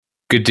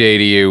Good day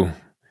to you,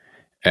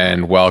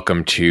 and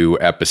welcome to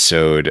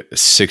episode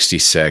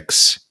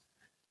 66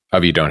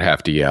 of You Don't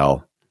Have to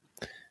Yell.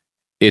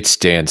 It's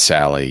Dan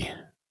Sally,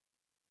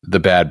 the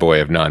bad boy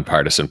of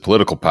nonpartisan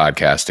political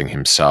podcasting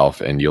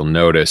himself, and you'll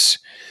notice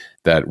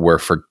that we're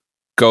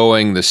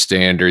forgoing the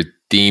standard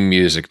theme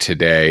music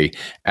today,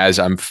 as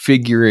I'm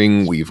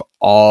figuring we've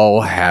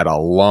all had a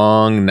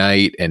long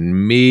night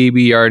and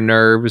maybe our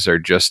nerves are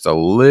just a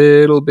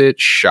little bit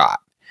shot.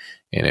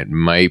 And it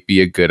might be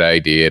a good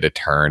idea to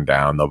turn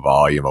down the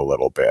volume a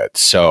little bit.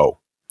 So,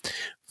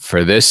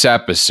 for this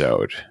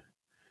episode,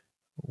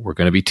 we're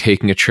going to be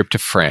taking a trip to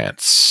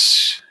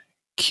France.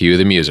 Cue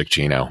the music,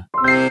 Gino.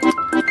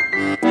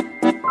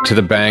 To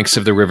the banks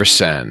of the River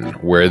Seine,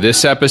 where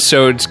this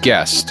episode's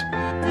guest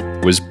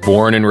was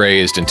born and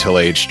raised until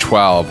age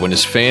 12 when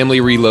his family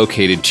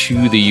relocated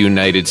to the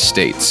United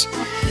States.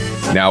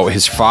 Now,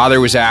 his father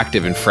was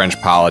active in French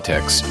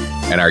politics,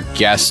 and our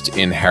guest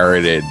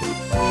inherited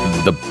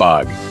the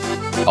bug,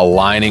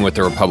 aligning with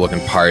the Republican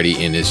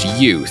Party in his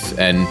youth.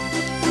 And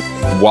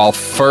while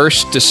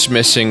first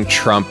dismissing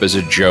Trump as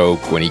a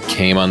joke when he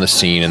came on the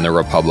scene in the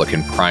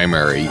Republican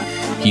primary,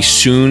 he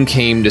soon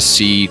came to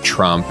see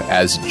Trump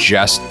as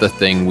just the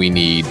thing we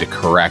need to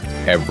correct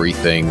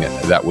everything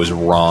that was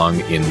wrong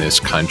in this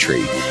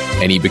country.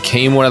 And he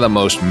became one of the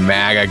most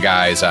MAGA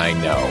guys I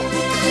know.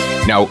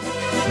 Now,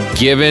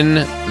 given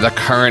the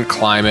current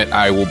climate,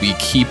 I will be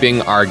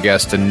keeping our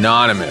guest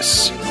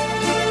anonymous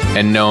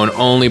and known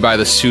only by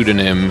the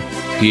pseudonym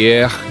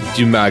Pierre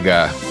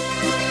Dumaga.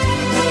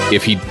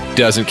 If he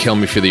doesn't kill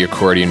me for the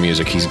accordion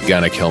music, he's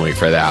gonna kill me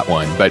for that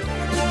one. But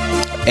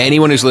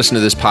anyone who's listened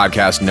to this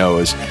podcast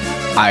knows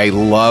I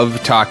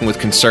love talking with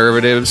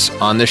conservatives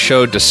on this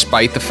show,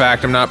 despite the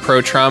fact I'm not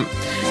pro-Trump.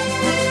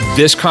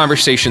 This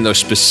conversation, though,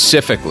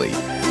 specifically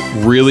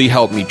really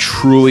helped me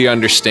truly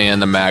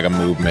understand the MAGA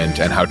movement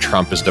and how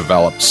Trump has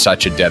developed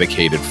such a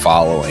dedicated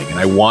following. And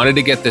I wanted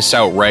to get this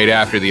out right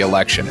after the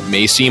election. It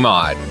may seem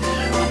odd,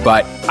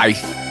 but I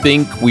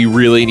think we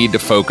really need to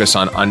focus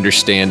on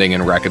understanding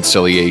and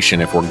reconciliation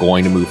if we're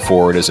going to move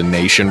forward as a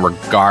nation,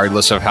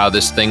 regardless of how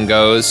this thing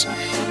goes.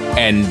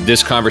 And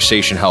this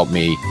conversation helped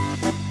me.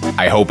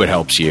 I hope it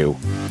helps you.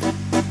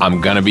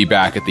 I'm going to be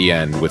back at the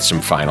end with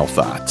some final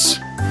thoughts.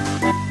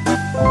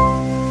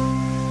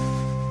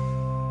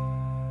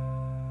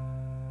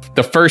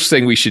 The first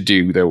thing we should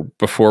do, though,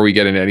 before we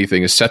get into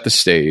anything, is set the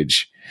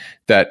stage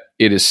that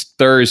it is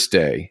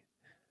Thursday,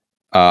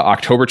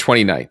 October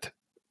 29th.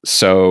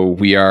 So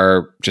we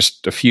are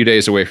just a few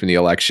days away from the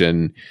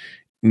election.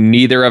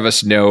 Neither of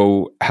us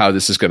know how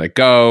this is going to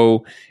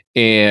go.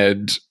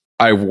 And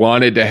I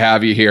wanted to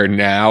have you here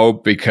now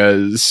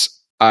because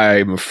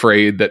I'm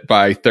afraid that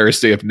by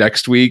Thursday of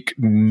next week,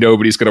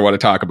 nobody's going to want to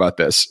talk about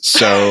this.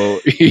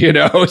 So,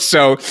 if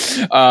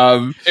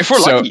we're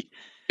lucky.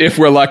 If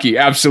we're lucky,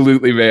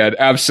 absolutely, man.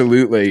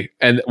 Absolutely.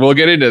 And we'll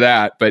get into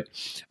that. But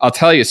I'll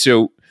tell you,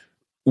 so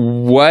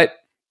what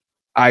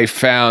I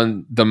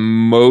found the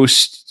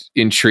most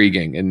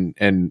intriguing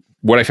and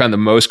what I found the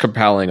most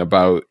compelling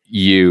about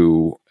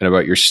you and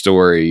about your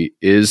story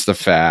is the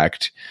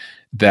fact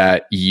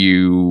that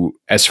you,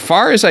 as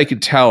far as I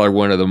could tell, are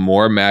one of the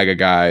more MAGA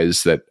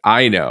guys that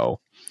I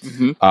know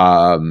in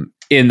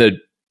the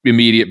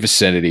immediate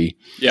vicinity.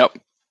 Yep.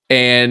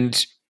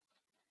 And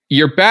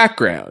your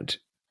background,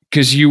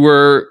 because you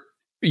were,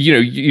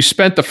 you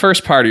spent the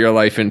first part of your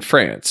life in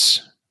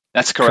France.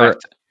 That's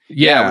correct.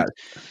 Yeah. I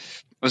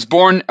was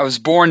born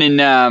in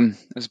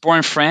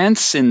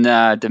France in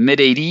the mid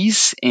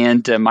 '80s,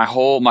 and my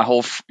whole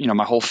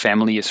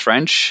family is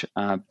French.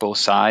 Both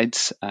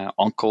sides,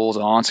 uncles,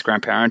 aunts,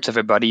 grandparents,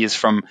 everybody is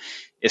from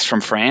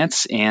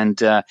France,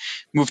 and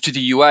moved to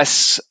the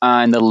U.S.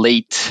 In the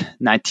late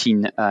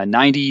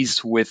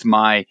 1990s with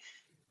my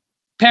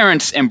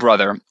parents and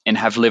brother, and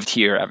have lived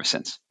here ever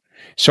since.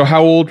 So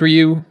how old were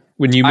you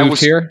when you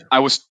moved here? I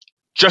was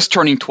just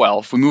turning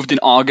 12. We moved in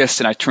August,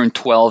 and I turned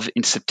 12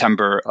 in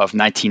September of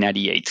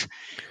 1998,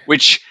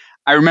 which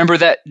I remember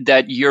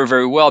that year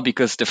very well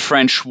because the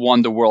French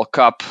won the World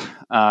Cup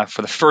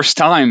for the first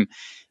time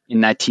in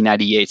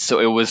 1998. So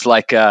it was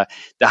like the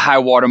high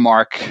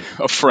watermark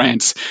of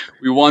France.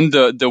 We won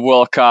the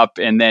World Cup,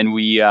 and then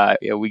we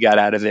got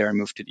out of there and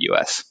moved to the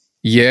U.S.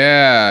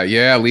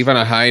 Yeah. Leave on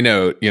a high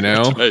note,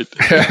 That's right.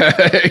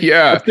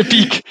 Yeah. That's the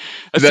peak.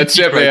 That's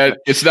it, man. Right.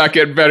 It's not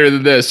getting better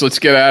than this. Let's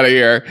get out of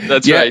here.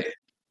 That's right.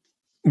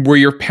 Were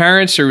your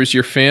parents or was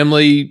your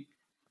family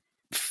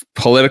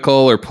political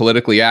or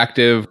politically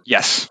active?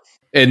 Yes.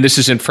 And this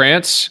is in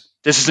France?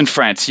 This is in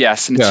France,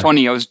 yes. And it's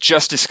funny, I was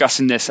just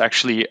discussing this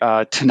actually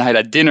tonight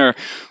at dinner,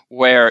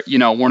 where,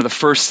 one of the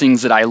first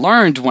things that I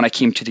learned when I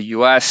came to the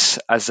US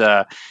as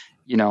a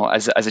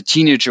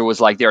teenager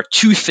was like, there are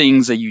two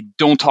things that you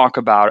don't talk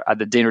about at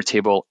the dinner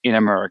table in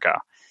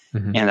America.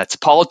 And that's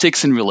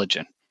politics and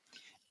religion.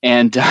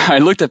 And I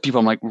looked at people,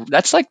 I'm like,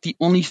 that's like the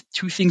only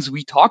two things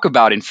we talk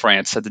about in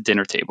France at the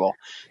dinner table.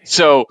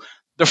 So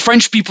the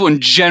French people in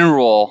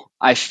general,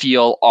 I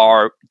feel,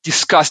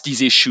 discuss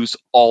these issues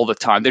all the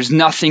time. There's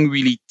nothing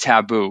really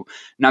taboo.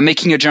 Now,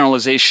 making a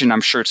generalization,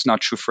 I'm sure it's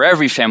not true for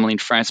every family in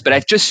France, but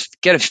I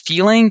just get a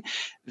feeling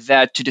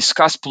that to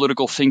discuss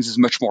political things is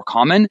much more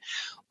common.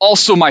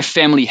 Also, my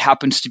family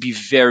happens to be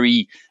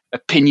very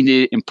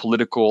opinionated and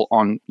political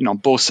on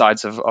both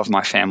sides of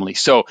my family.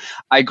 So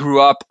I grew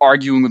up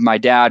arguing with my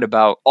dad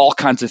about all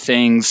kinds of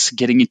things,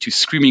 getting into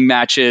screaming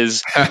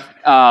matches,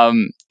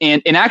 and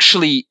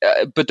actually,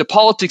 but the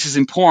politics is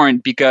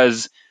important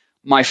because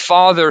my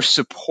father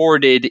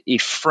supported a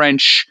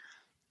French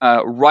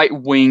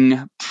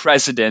right-wing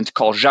president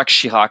called Jacques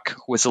Chirac,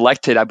 who was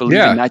elected, I believe,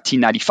 in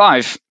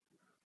 1995.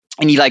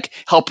 And he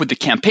helped with the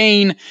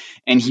campaign,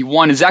 and he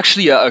won. It's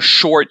actually a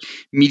short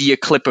media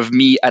clip of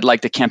me at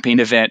the campaign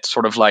event,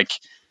 sort of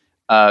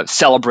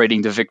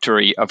celebrating the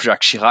victory of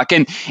Jacques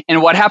Chirac.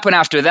 And what happened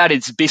after that,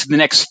 it's basically the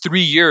next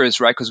 3 years,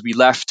 right? Because we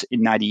left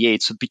in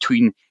 98. So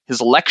between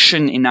his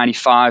election in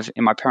 95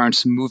 and my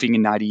parents moving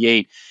in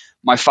 98,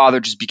 my father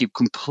just became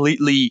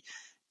completely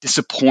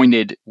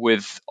disappointed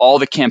with all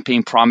the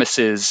campaign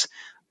promises,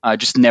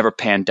 just never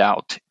panned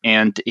out.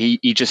 And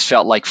he just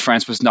felt like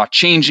France was not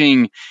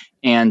changing.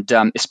 And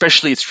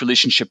especially its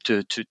relationship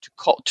to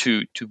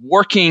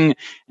working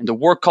and the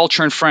work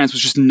culture in France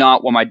was just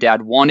not what my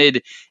dad wanted.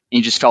 And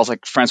he just felt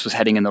like France was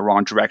heading in the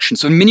wrong direction.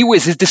 So in many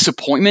ways, his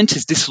disappointment,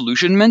 his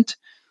disillusionment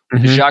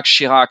with Jacques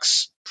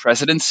Chirac's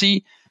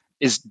presidency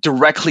is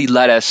directly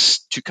led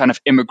us to kind of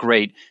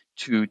immigrate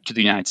to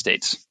the United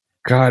States.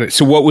 Got it.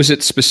 So what was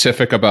it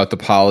specific about the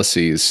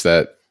policies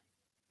that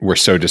were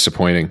so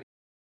disappointing?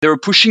 They were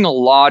pushing a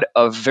lot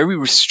of very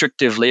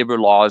restrictive labor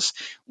laws.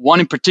 One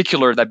in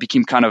particular that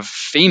became kind of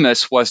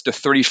famous was the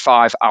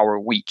 35-hour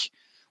week,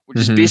 which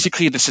is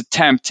basically this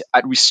attempt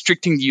at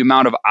restricting the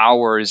amount of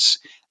hours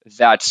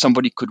that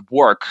somebody could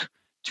work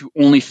to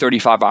only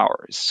 35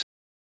 hours.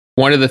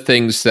 One of the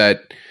things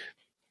that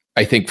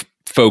I think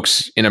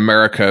folks in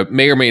America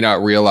may or may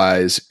not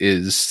realize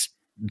is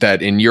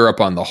that in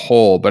Europe on the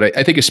whole, but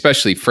I think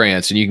especially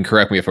France, and you can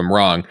correct me if I'm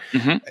wrong,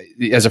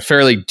 has a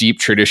fairly deep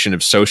tradition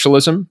of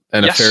socialism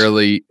and a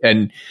fairly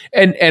and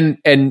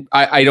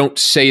I don't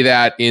say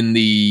that in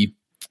the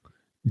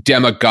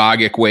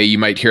demagogic way you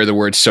might hear the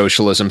word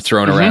socialism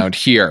thrown around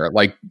here.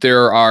 Like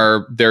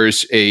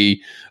there's a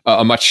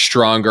much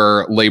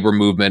stronger labor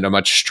movement, a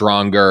much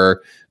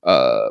stronger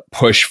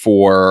push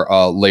for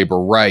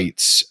labor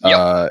rights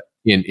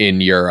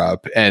in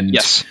Europe, and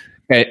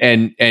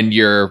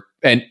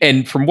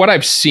And from what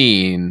I've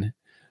seen,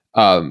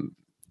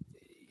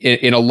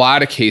 in a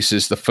lot of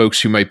cases, the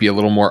folks who might be a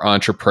little more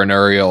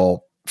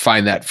entrepreneurial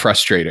find that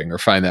frustrating or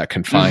find that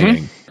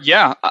confining.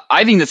 Yeah,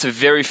 I think that's a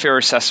very fair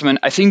assessment.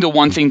 I think the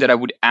one thing that I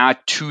would add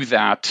to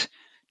that,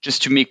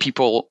 just to make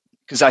people,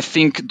 because I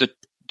think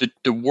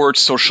the word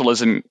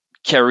socialism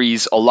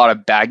carries a lot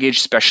of baggage,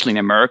 especially in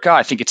America.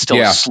 I think it's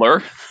still a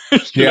slur.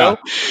 You know?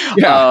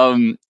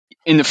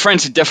 In the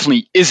French, it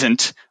definitely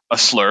isn't a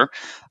slur.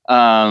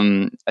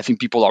 I think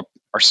people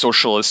are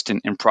socialist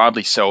and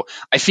proudly so.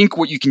 I think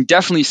what you can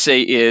definitely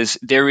say is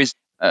there is,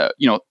 a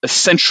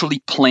centrally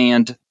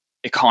planned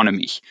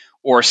economy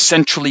or a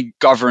centrally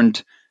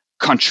governed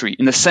country,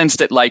 in the sense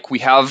that we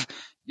have,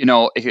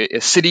 a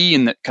city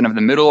in the kind of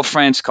the middle of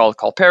France called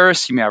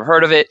Paris. You may have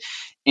heard of it,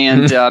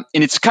 and and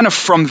it's kind of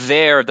from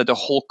there that the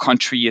whole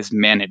country is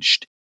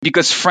managed,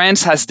 because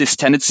France has this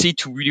tendency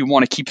to really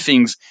want to keep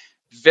things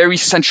very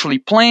centrally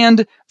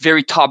planned,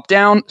 very top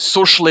down.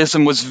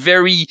 Socialism was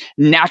very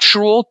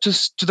natural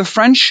to the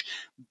French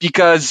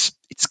because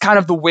it's kind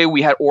of the way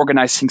we had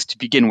organized things to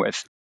begin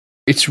with.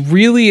 It's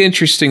really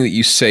interesting that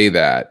you say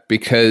that,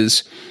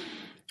 because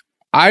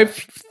I've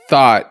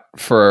thought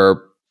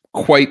for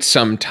quite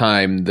some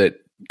time that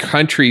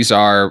countries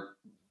are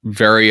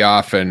very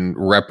often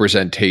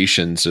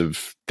representations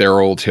of their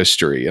old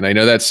history. And I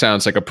know that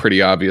sounds like a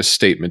pretty obvious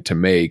statement to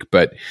make,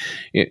 but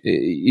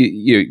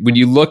when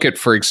you look at,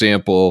 for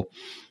example,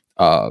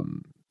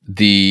 an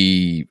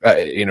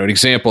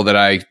example that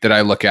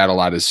I look at a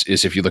lot is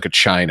if you look at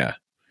China.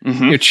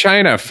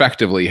 China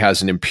effectively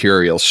has an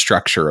imperial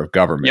structure of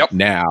government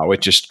now.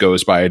 It just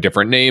goes by a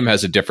different name,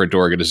 has a different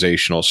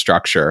organizational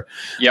structure.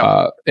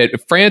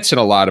 France, in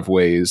a lot of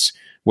ways,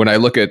 when I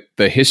look at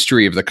the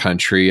history of the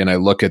country and I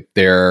look at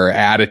their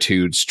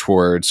attitudes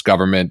towards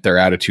government, their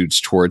attitudes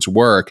towards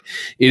work,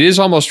 it is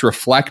almost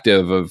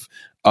reflective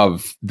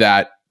of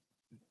that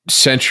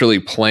centrally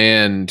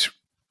planned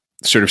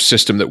sort of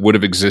system that would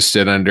have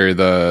existed under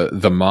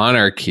the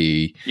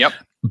monarchy.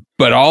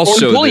 But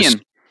also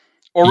Napoleon.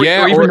 Or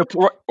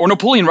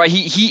Napoleon, right?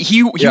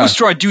 He was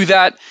trying to do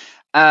that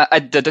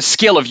at the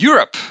scale of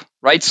Europe,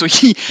 right? So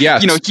he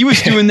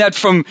was doing that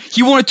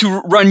he wanted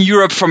to run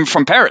Europe from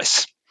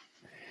Paris.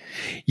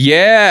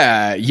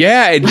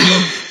 And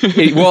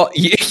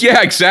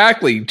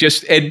exactly.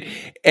 Just and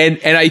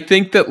I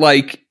think that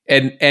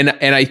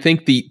and I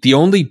think the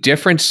only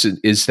difference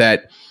is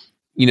that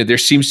there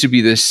seems to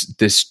be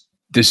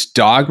this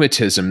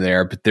dogmatism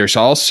there, but there's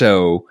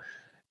also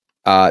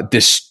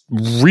this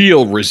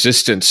real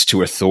resistance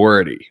to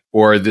authority,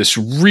 or this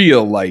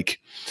real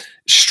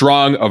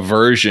strong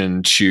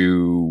aversion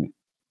to,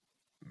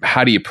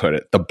 how do you put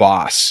it, the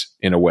boss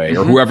in a way,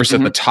 or whoever's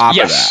at the top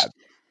of that,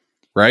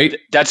 right?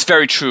 That's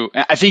very true.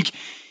 I think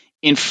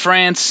in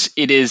France,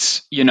 it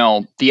is,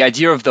 the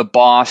idea of the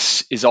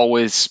boss is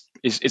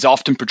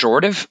often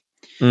pejorative.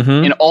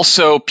 And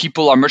also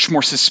people are much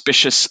more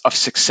suspicious of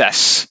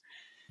success,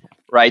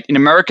 right? In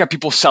America,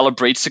 people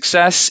celebrate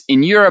success.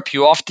 In Europe,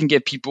 you often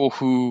get people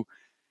who,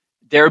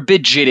 they're a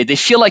bit jaded. They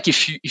feel like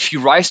if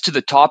you rise to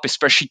the top,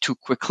 especially too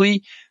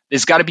quickly,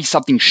 there's got to be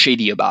something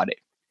shady about it.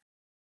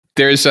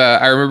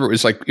 I remember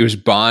it was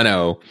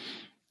Bono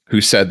who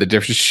said the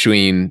difference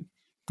between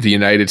the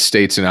United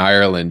States and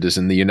Ireland is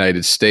in the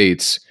United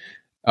States,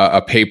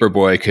 a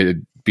paperboy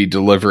could be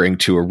delivering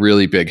to a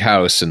really big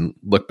house and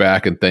look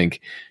back and think,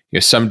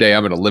 someday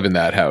I'm going to live in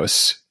that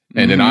house.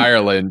 And in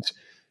Ireland,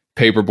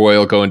 paperboy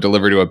will go and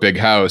deliver to a big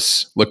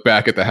house, look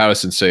back at the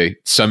house and say,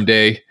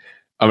 someday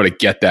I'm going to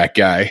get that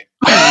guy.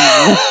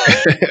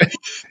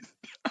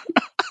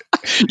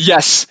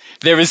 Yes,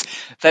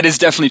 that is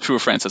definitely true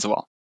of France as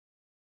well.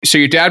 So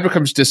your dad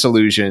becomes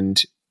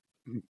disillusioned,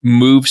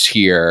 moves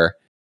here.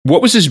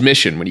 What was his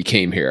mission when he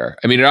came here?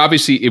 I mean,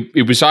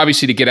 it was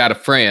obviously to get out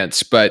of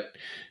France, but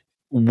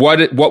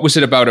what was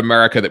it about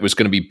America that was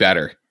going to be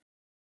better?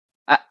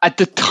 At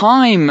the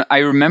time, I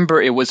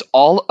remember it was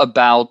all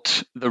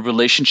about the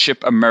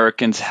relationship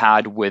Americans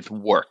had with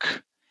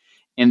work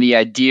and the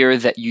idea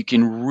that you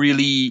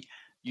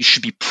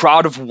should be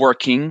proud of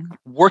working.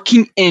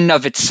 Working in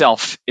of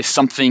itself is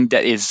something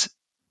that is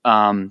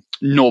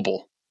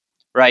noble,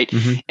 right?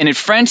 And in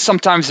France,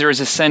 sometimes there is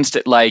a sense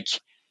that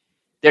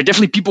there are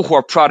definitely people who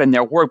are proud in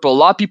their work, but a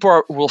lot of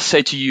people will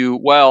say to you,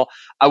 well,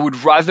 I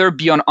would rather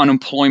be on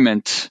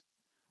unemployment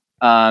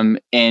and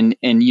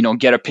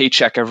get a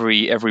paycheck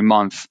every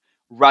month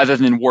rather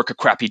than work a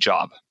crappy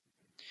job.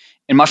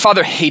 And my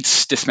father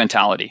hates this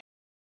mentality.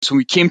 So when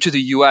we came to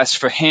the US,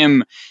 for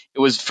him, it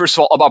was first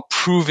of all about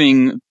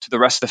proving to the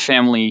rest of the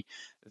family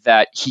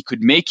that he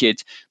could make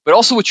it. But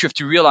also what you have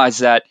to realize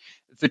that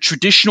the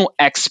traditional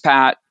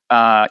expatriate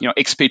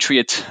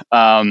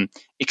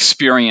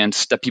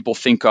experience that people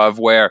think of,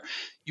 where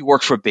you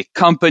work for a big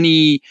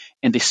company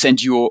and they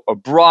send you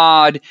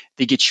abroad,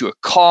 they get you a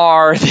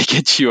car, they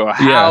get you a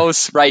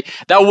house, right?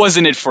 That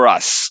wasn't it for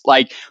us.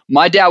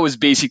 My dad was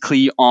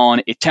basically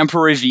on a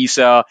temporary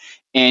visa,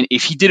 and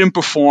if he didn't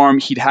perform,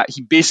 he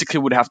basically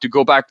would have to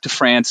go back to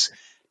France,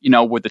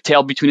 with the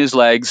tail between his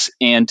legs,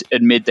 and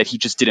admit that he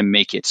just didn't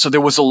make it. So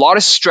there was a lot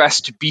of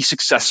stress to be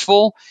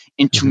successful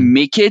and to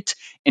make it.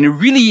 And it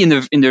really,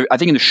 I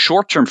think in the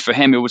short term for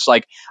him, it was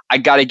I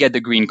got to get the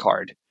green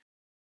card.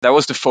 That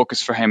was the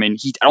focus for him. And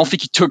I don't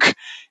think he took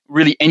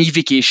really any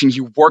vacation.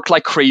 He worked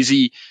like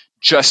crazy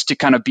just to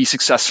kind of be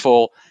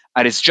successful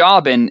at his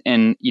job and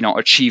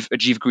achieve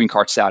green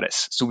card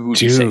status. So we would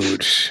be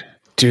safe.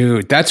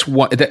 Dude, that's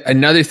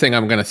another thing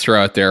I'm going to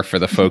throw out there for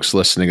the folks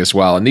listening as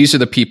well. And these are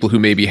the people who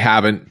maybe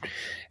haven't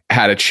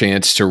had a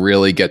chance to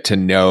really get to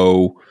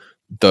know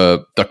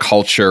the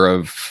culture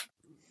of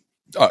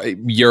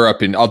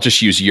Europe, and I'll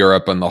just use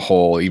Europe on the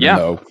whole, even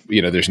though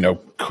there's no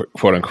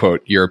quote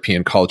unquote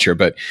European culture.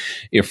 But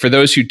for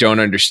those who don't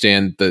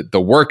understand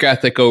the work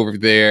ethic over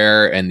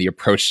there and the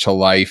approach to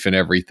life and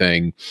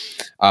everything,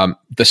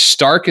 the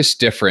starkest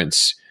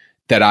difference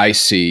that I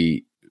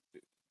see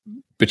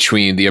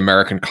between the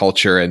American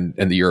culture and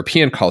the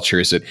European culture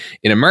is that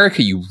in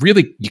America, you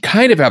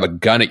kind of have a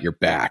gun at your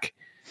back.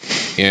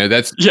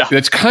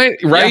 That's kind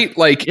of right.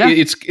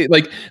 It's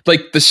like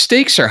the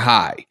stakes are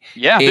high.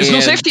 Yeah. There's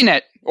no safety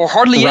net, or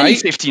hardly any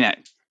safety net.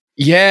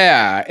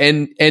 Yeah.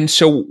 And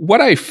so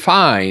what I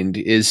find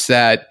is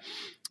that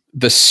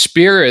the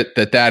spirit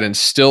that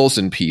instills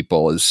in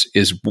people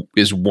is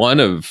one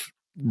of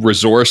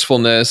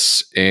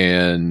resourcefulness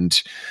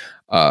and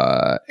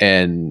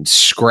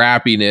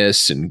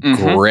scrappiness and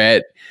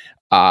grit.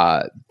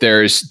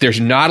 There's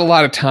not a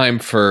lot of time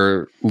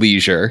for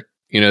leisure.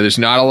 There's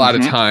not a lot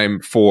of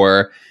time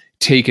for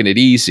taking it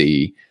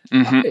easy.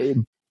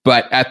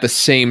 But at the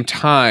same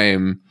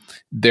time,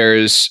 there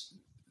is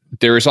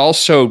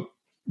also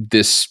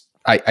this,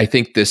 I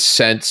think, this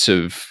sense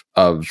of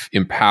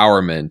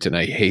empowerment, and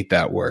I hate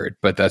that word,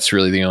 but that's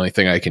really the only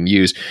thing I can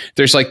use.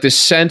 There's this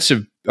sense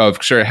of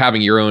sort of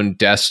having your own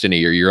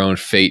destiny or your own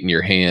fate in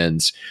your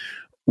hands,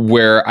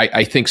 where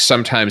I think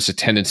sometimes the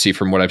tendency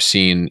from what I've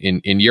seen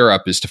in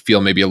Europe is to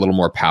feel maybe a little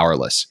more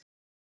powerless.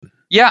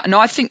 Yeah, no,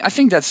 I think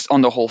that's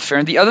on the whole fair.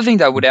 And the other thing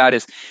that I would add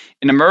is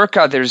in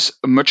America, there's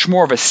much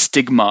more of a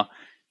stigma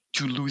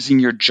to losing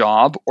your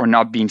job or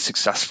not being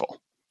successful,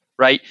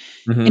 right?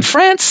 In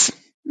France,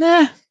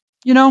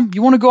 you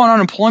want to go on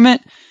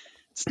unemployment.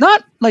 It's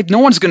not no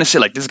one's going to say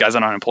this guy's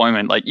on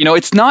unemployment.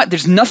 It's not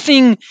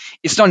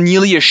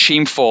nearly as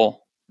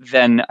shameful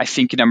than I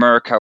think in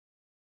America.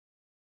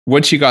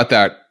 Once you got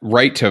that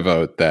right to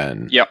vote,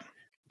 then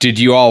did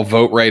you all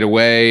vote right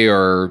away,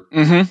 or?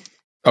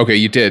 Okay,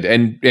 you did.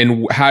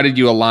 And how did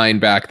you align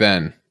back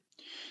then?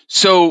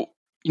 So,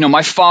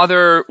 my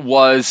father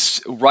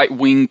was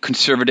right-wing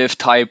conservative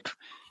type,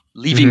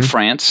 leaving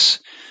France.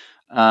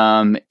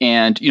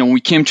 And when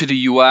we came to the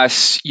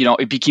U.S.,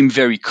 it became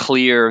very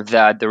clear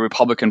that the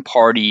Republican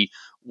Party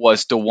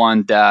was the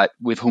one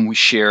with whom we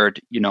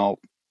shared,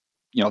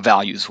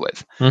 values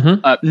with.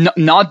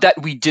 Not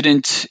that we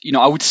didn't,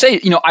 I would say,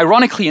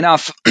 ironically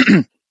enough,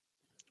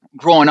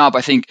 growing up,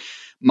 I think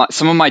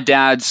some of my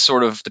dad's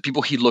sort of the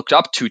people he looked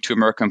up to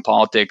American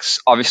politics,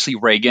 obviously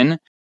Reagan,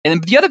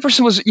 and the other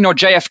person was,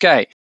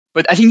 JFK.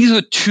 But I think these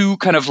are two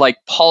kind of like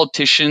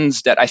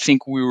politicians that I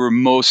think we were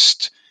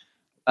most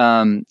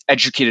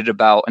educated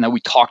about and that we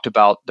talked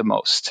about the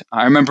most.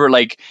 I remember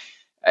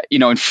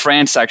in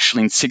France,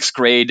 actually in 6th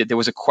grade, there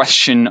was a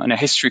question in a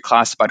history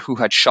class about who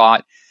had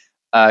shot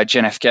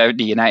John F.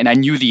 Kennedy. And I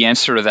knew the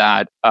answer to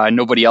that.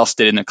 Nobody else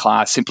did in the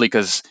class, simply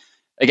because,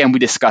 again, we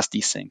discussed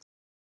these things.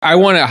 I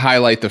want to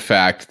highlight the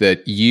fact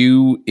that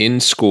you in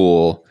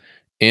school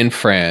in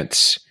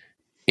France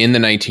in the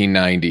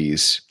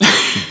 1990s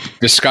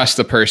discussed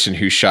the person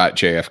who shot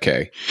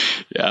JFK.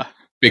 Yeah.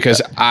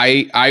 Because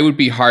I would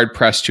be hard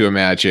pressed to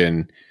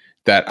imagine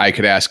that I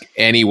could ask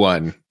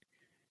anyone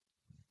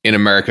in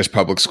America's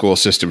public school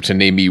system to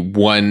name me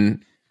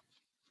one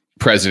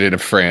president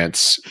of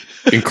France,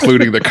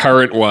 including the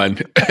current one,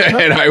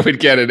 and I would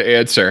get an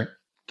answer.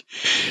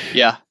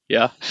 Yeah.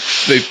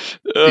 They'd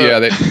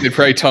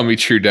probably tell me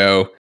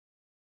Trudeau.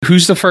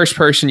 Who's the first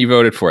person you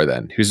voted for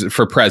then? Who's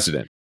for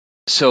president?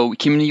 So we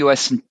came in the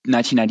U.S. in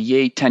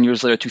 1998. 10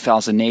 years later,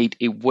 2008,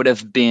 it would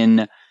have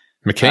been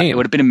McCain. It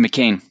would have been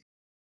McCain.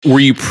 Were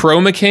you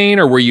pro-McCain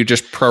or were you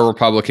just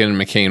pro-Republican and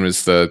McCain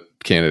was the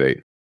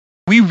candidate?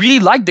 We really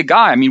liked the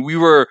guy. I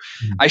memean,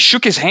 I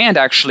shook his hand,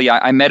 actually.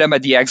 I met him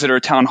at the Exeter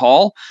Town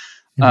Hall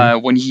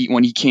when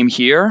he came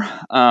here.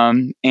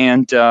 We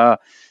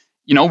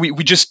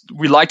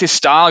liked his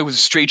style. He was a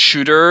straight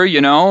shooter,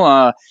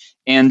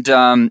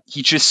 and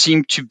he just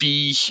seemed to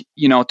be,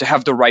 to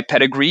have the right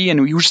pedigree.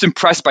 And we were just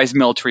impressed by his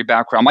military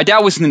background. My dad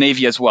was in the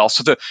Navy as well.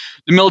 So the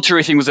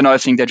military thing was another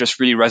thing that just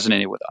really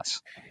resonated with us.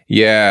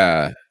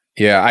 Yeah.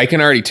 Yeah, I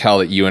can already tell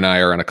that you and I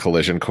are on a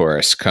collision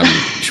course come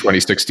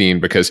 2016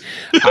 because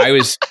I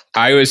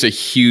was a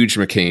huge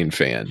McCain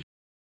fan.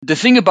 The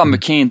thing about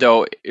McCain,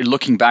 though,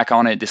 looking back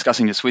on it,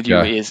 discussing this with you,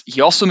 is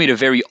he also made a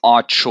very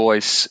odd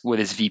choice with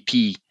his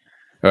VP.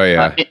 Oh,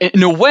 yeah.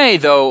 In a way,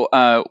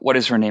 though, what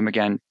is her name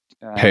again?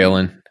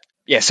 Palin.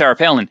 Yeah, Sarah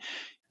Palin.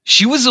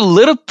 She was a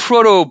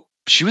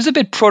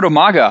bit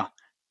proto-MAGA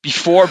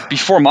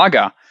before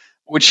MAGA,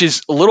 which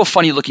is a little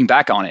funny looking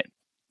back on it.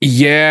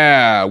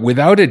 Yeah,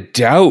 without a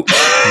doubt.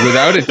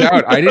 Without a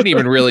doubt. I didn't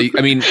even really,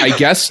 I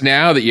guess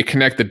now that you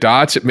connect the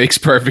dots, it makes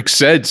perfect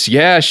sense.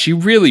 Yeah, she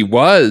really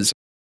was.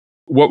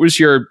 What was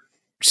your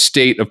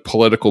state of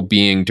political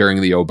being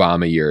during the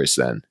Obama years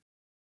then?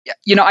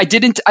 Yeah, I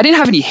didn't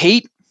have any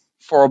hate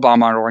for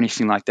Obama or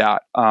anything like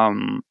that. I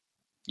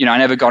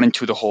never got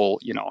into the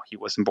whole, he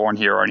wasn't born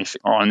here or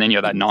anything or on any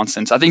of that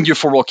nonsense. I think the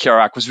Affordable Care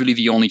Act was really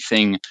the only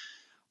thing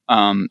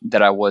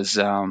that I was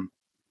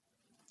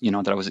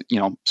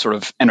sort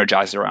of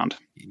energized around.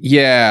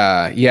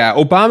 Yeah.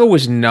 Obama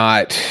was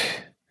not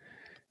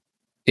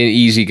an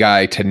easy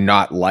guy to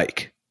not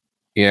like.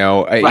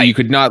 Right. You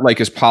could not like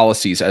his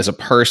policies. As a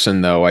person,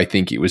 though, I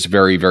think it was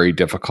very, very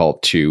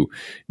difficult to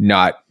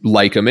not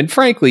like him. And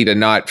frankly, to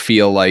not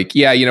feel like,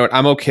 yeah, you know what,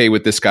 I'm okay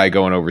with this guy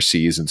going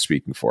overseas and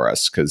speaking for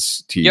us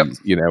because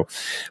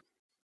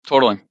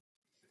Totally.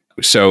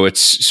 So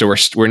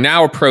we're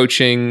now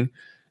approaching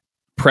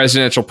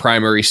presidential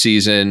primary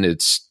season.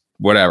 It's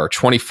whatever,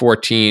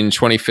 2014,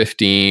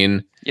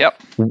 2015.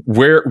 Yep.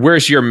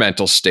 Where's your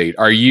mental state?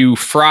 Are you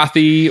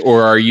frothy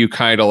or are you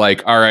kind of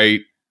like, all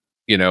right,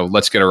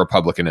 let's get a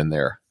Republican in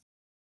there?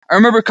 I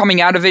remember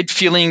coming out of it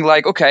feeling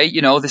like, okay,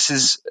 this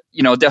is,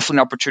 definitely an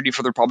opportunity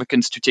for the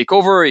Republicans to take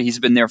over. He's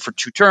been there for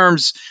 2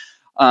 terms.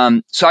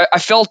 So I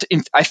felt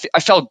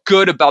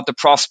good about the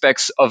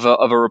prospects of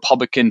a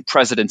Republican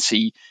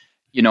presidency,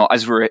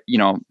 as we're,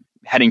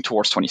 heading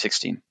towards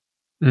 2016.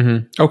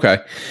 Mm-hmm. Okay.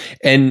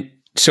 And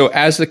so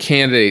as the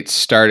candidates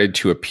started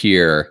to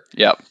appear,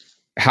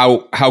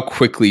 how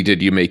quickly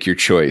did you make your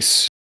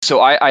choice? So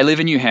I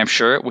live in New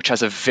Hampshire, which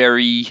has a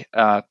very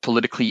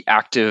politically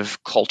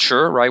active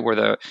culture, right? We're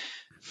the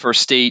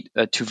first state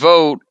to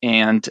vote,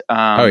 and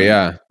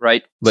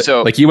right.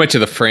 So like you went to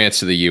the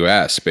France of the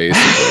U.S.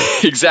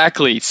 basically.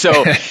 Exactly.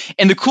 So,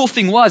 and the cool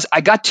thing was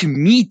I got to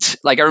meet.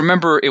 Like I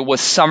remember it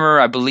was summer,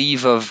 I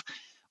believe of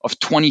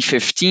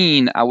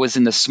 2015. I was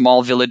in the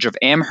small village of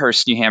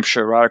Amherst, New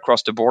Hampshire, right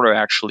across the border,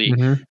 actually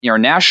near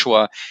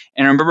Nashua,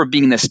 and I remember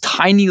being in this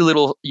tiny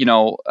little,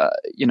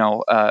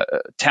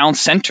 town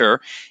center.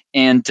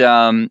 And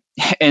the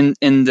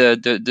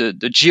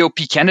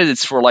GOP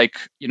candidates were like,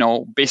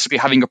 basically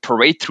having a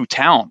parade through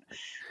town,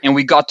 and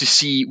we got to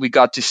see who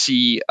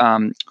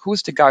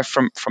was the guy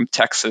from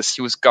Texas?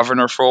 He was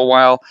governor for a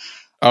while.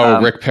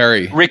 Rick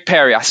Perry. Rick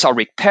Perry. I saw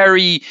Rick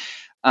Perry.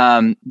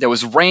 There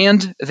was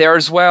Rand there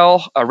as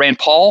well. Rand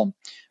Paul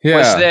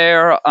was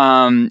there,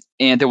 and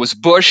there was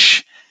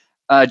Bush.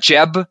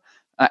 Jeb.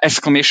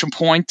 Exclamation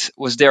point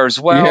was there as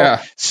well.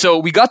 Yeah. So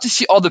we got to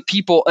see all the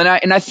people,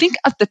 and I think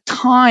at the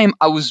time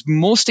I was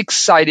most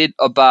excited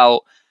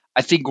about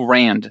I think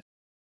Rand.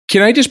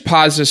 Can I just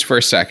pause this for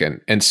a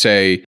second and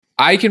say,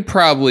 I can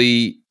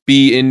probably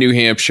be in New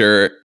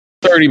Hampshire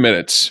 30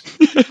 minutes.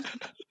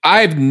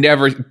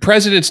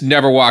 Presidents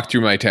never walk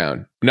through my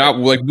town. Not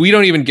like we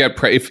don't even get,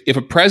 if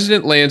a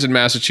president lands in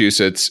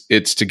Massachusetts,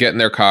 it's to get in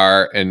their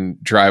car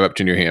and drive up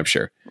to New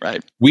Hampshire.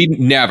 Right. We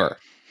never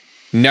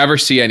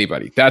see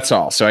anybody. That's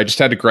all. So I just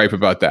had to gripe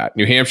about that.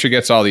 New Hampshire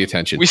gets all the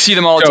attention. We see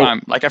them all the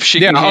time. Like I've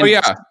shaken hands. Oh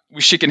yeah.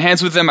 We've shaken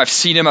hands with them. I've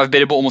seen them. I've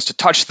been able almost to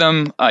touch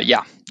them.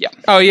 Yeah.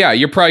 Oh yeah.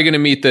 You're probably going to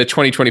meet the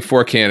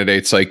 2024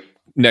 candidates like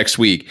next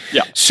week.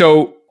 Yeah.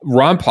 So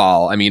Ron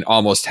Paul, I mean,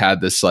 almost had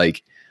this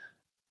like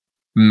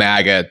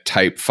MAGA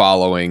type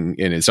following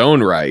in his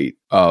own right.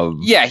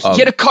 He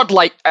had a cult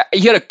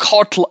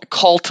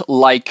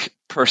like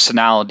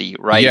personality,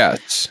 right?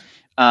 Yes.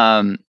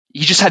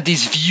 He just had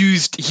these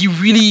views. He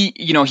really,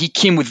 he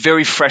came with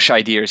very fresh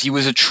ideas. He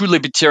was a true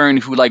libertarian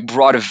who like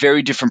brought a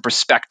very different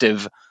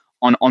perspective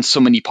on so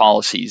many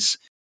policies.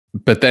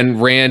 But then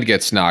Rand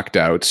gets knocked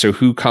out. So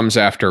who comes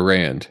after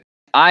Rand?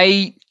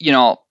 I'll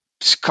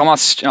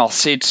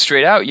say it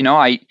straight out.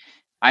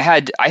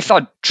 I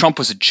thought Trump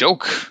was a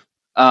joke.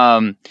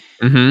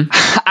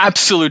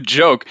 Absolute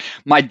joke.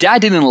 My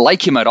dad didn't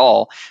like him at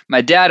all. I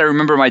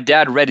remember my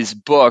dad read his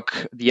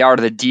book, The Art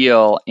of the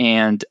Deal,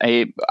 and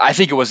I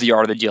think it was The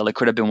Art of the Deal. It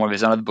could have been one of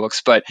his other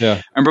books, but yeah.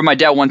 I remember my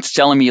dad once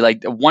telling me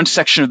like one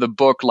section of the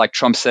book, like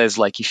Trump says,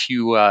 like if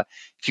you got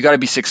to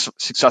be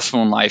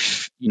successful in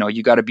life,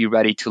 you got to be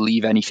ready to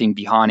leave anything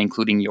behind,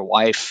 including your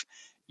wife.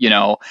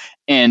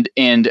 And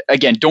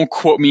again, don't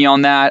quote me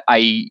on that.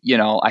 I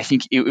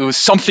think it was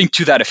something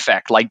to that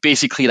effect, like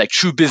basically like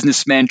true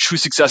businessmen, true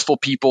successful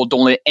people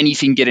don't let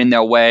anything get in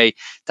their way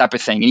type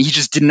of thing. And he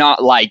just did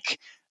not like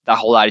that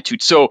whole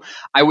attitude. So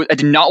I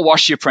did not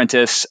watch The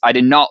Apprentice. I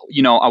did not,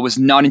 I was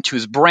not into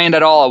his brand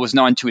at all. I was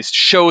not into his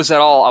shows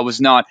at all.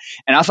 And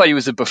I thought he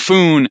was a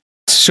buffoon.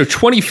 So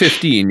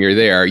 2015, you're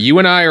there. You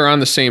and I are on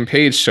the same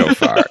page so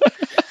far.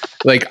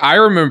 Like I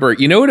remember,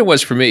 you know what it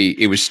was for me?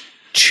 It was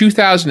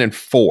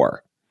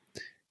 2004,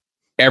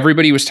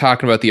 everybody was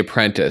talking about The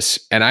Apprentice,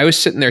 and I was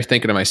sitting there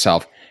thinking to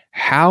myself,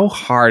 how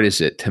hard is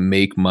it to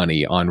make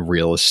money on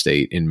real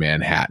estate in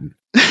Manhattan?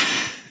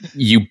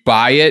 You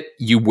buy it,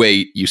 you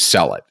wait, you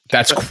sell it.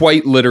 That's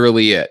quite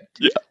literally it.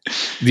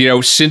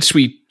 Yeah. Since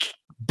we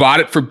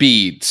bought it for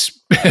beads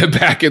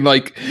back in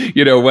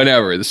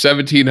whenever, the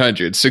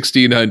 1700s,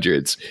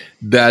 1600s,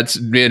 that's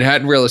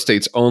Manhattan real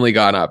estate's only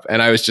gone up.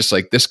 And I was just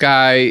like, this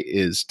guy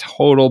is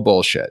total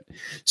bullshit.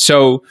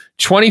 So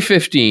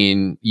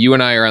 2015, you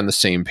and I are on the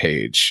same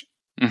page.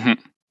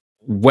 Mm-hmm.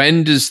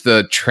 When does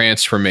the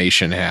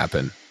transformation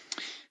happen?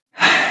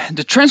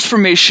 The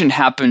transformation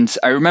happens.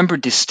 I remember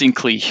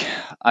distinctly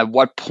at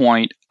what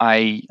point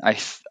I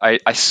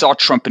saw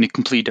Trump in a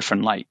completely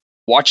different light.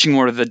 Watching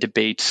one of the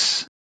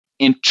debates,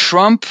 and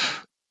Trump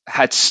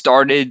had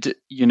started,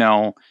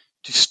 to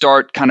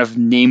start kind of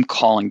name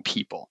calling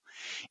people.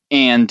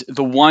 And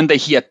the one that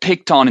he had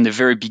picked on in the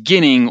very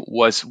beginning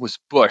was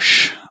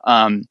Bush.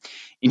 And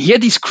he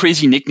had these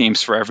crazy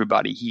nicknames for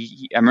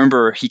everybody. I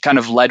remember he kind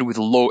of led with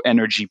low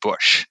energy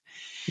Bush.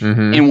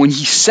 Mm-hmm. And when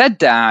he said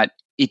that,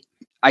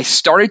 I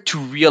started to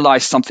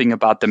realize something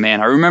about the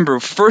man. I remember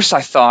first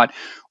I thought,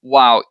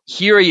 wow,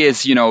 here he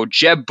is,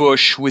 Jeb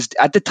Bush, who was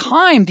at the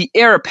time the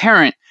heir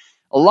apparent.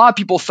 A lot of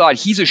people thought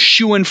he's a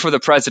shoo-in for the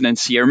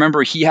presidency. I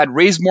remember he had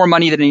raised more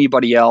money than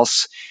anybody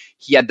else.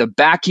 He had the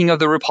backing of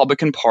the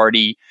Republican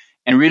Party,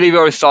 and really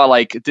thought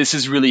like this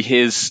is really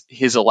his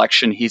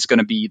election. He's going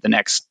to be the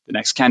next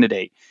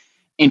candidate.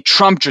 And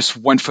Trump just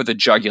went for the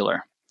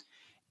jugular,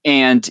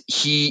 and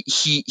he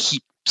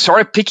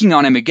started picking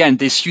on him again.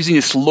 Using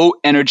this low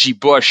energy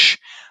Bush,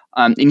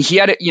 and he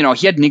had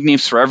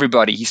nicknames for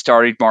everybody. He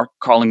started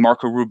calling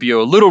Marco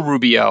Rubio Little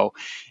Rubio.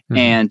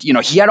 And,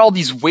 he had all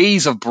these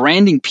ways of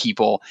branding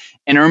people.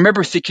 And I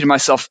remember thinking to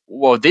myself,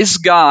 whoa, this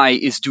guy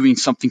is doing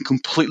something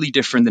completely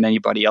different than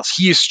anybody else.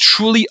 He is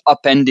truly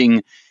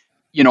upending,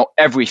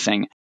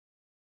 everything.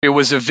 It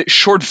was a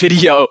short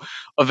video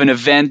of an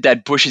event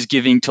that Bush is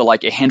giving to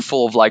like a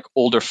handful of like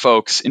older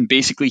folks. And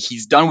basically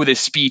he's done with his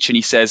speech and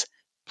he says,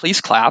 please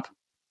clap.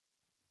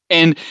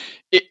 And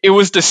it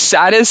was the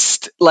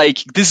saddest,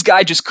 like this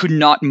guy just could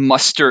not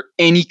muster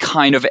any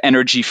kind of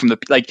energy from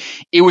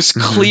it was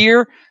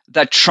clear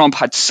that Trump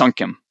had sunk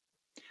him.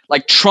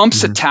 Like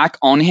Trump's attack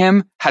on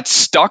him had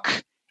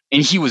stuck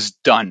and he was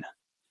done.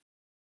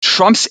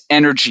 Trump's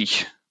energy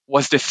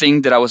was the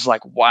thing that I was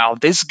like, wow,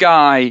 this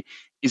guy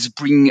is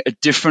bringing a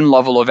different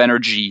level of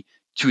energy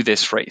to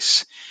this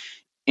race.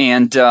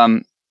 And so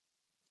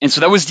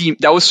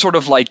that was sort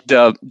of like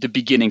the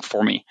beginning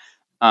for me.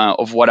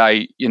 Of what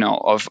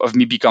of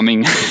me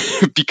becoming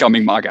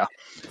MAGA.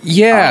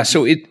 Yeah,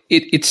 so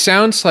it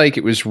sounds like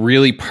it was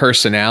really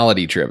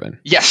personality driven.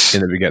 Yes,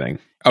 in the beginning.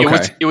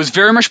 Okay, it was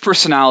very much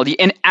personality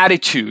and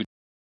attitude,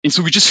 and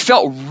so we just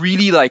felt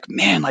really like,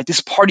 man, like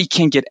this party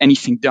can't get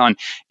anything done.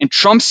 And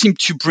Trump seemed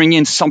to bring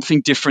in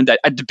something different that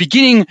at the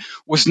beginning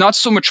was not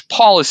so much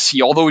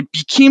policy, although it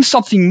became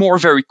something more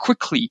very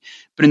quickly.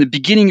 but in the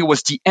beginning it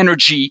was the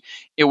energy,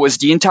 it was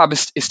the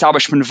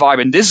anti-establishment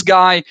vibe, and this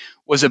guy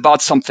was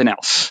about something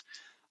else.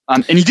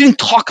 And he didn't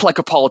talk like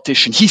a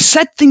politician. He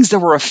said things that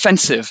were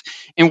offensive,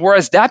 and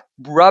whereas that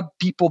rubbed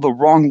people the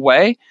wrong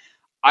way,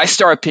 I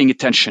started paying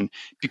attention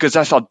because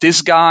I thought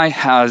this guy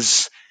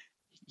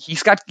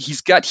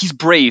he's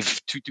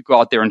brave to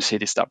go out there and say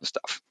this type of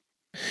stuff.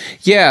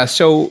 Yeah.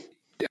 So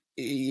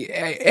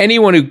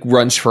anyone who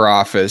runs for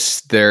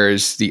office,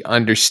 there's the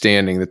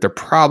understanding that they're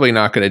probably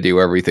not going to do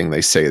everything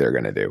they say they're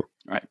going to do.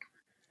 Right.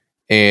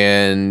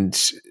 And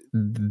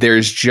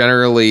there's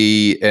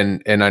generally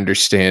an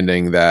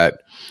understanding that,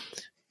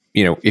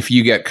 if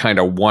you get kind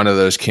of one of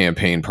those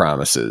campaign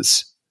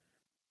promises,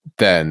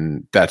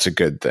 then that's a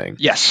good thing.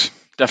 Yes,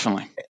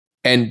 definitely.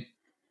 And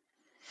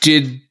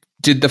did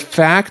the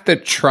fact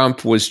that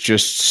Trump was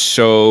just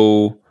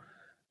so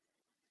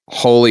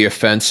wholly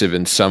offensive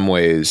in some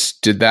ways,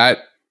 did that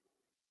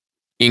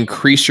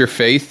increase your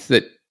faith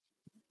that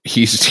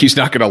he's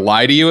not going to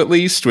lie to you at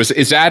least?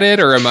 Is that it,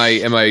 or am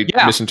I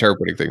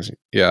misinterpreting things?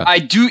 Yeah.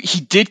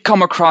 He did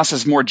come across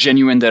as more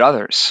genuine than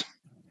others.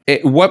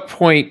 At what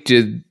point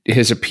did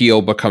his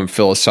appeal become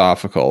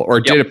philosophical, or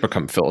did it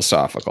become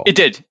philosophical? It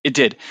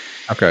did.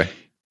 Okay.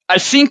 I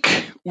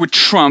think with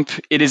Trump,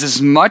 it is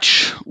as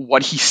much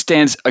what he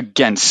stands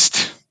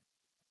against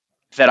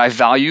that I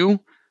value,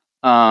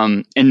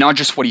 and not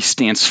just what he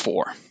stands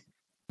for.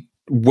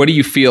 What do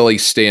you feel he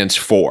stands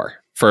for,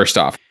 first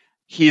off?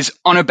 He is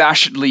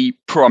unabashedly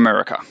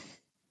pro-America.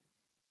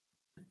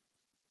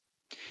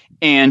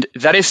 And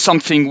that is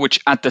something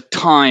which at the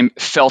time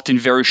felt in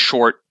very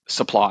short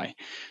supply.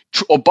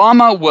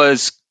 Obama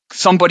was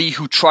somebody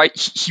who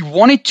he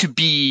wanted to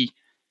be,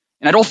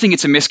 and I don't think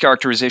it's a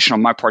mischaracterization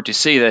on my part to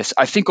say this,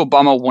 I think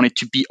Obama wanted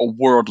to be a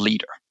world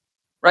leader,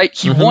 right?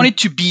 He wanted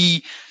to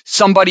be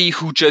somebody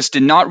who just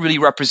did not really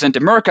represent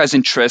America's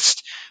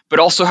interest, but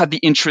also had the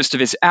interest of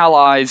his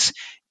allies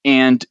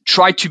and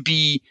tried to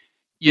be,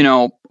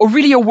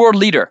 really a world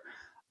leader.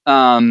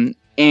 And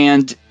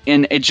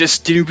it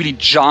just didn't really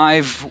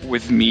jive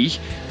with me,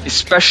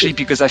 especially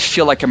because I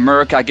feel like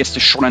America gets the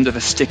short end of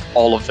the stick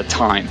all of the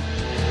time.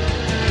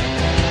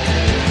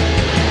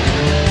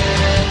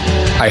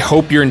 I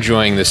hope you're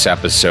enjoying this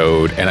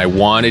episode, and I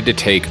wanted to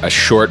take a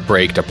short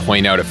break to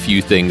point out a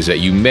few things that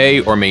you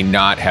may or may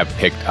not have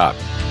picked up.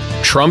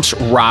 Trump's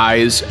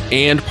rise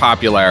and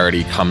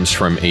popularity comes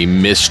from a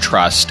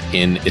mistrust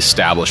in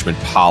establishment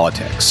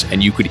politics,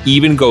 and you could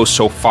even go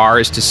so far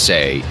as to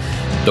say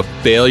the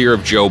failure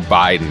of Joe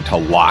Biden to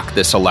lock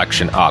this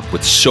election up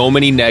with so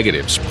many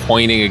negatives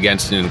pointing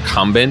against an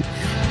incumbent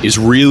is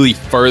really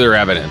further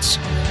evidence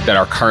that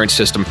our current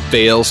system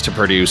fails to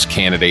produce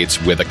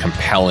candidates with a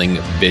compelling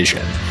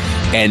vision.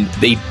 And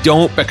they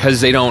don't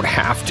because they don't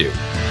have to.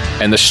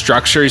 And the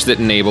structures that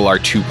enable our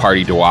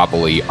two-party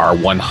duopoly are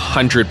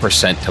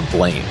 100% to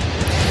blame.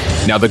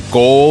 Now, the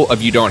goal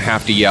of You Don't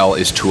Have to Yell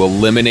is to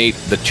eliminate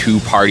the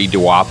two-party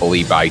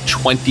duopoly by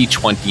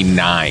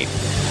 2029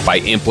 by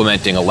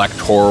implementing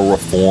electoral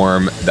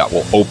reform that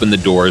will open the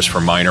doors for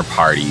minor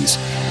parties.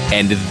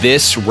 And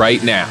this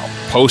right now,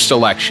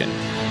 post-election,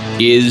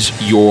 is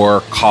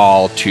your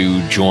call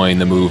to join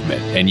the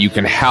movement. And you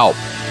can help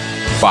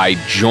by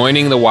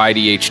joining the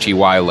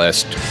YDHTY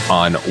list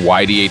on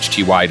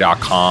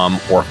ydhty.com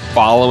or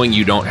following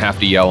You Don't Have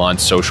to Yell on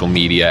social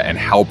media and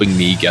helping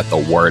me get the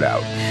word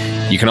out.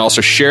 You can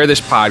also share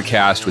this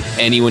podcast with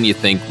anyone you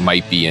think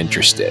might be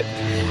interested.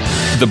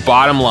 The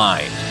bottom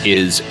line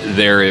is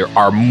there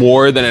are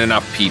more than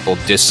enough people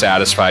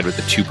dissatisfied with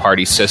the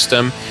two-party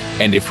system,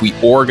 and if we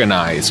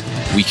organize,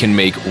 we can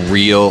make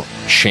real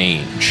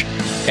change.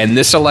 And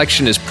this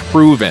election has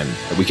proven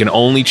that we can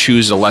only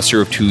choose the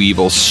lesser of two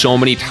evils so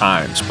many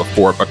times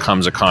before it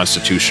becomes a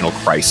constitutional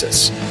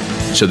crisis.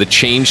 So the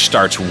change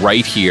starts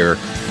right here,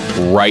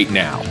 right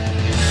now.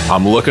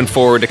 I'm looking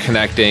forward to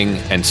connecting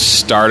and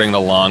starting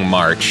the long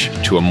march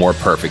to a more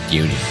perfect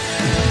union.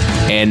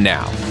 And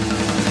now,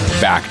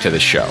 back to the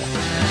show.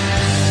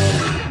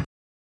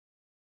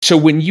 So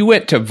when you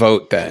went to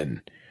vote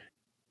then,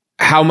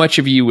 how much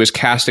of you was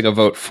casting a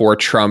vote for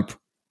Trump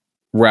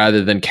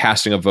rather than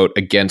casting a vote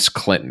against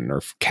Clinton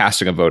or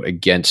casting a vote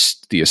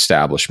against the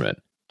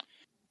establishment?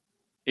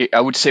 I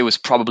would say it was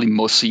probably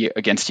mostly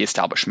against the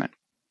establishment.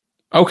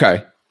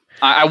 Okay.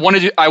 I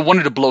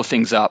wanted to blow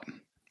things up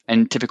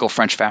in typical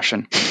French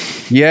fashion.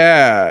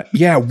 Yeah.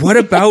 What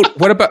about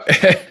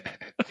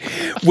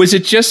was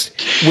it just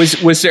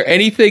was there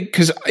anything,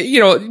 because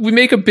we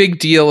make a big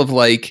deal of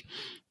like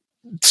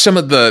some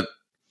of the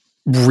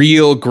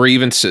real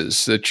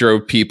grievances that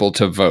drove people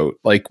to vote.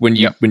 Like when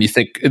you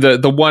think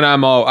the one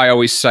I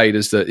always cite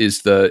is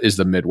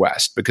the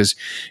Midwest, because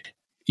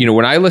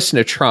when I listen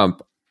to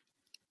Trump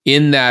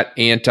in that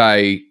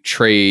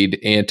anti-trade,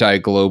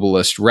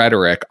 anti-globalist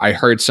rhetoric, I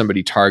heard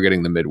somebody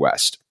targeting the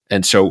Midwest.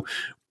 And so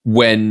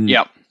when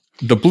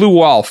the blue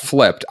wall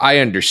flipped, I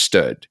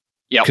understood.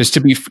 Because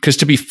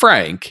to be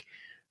frank,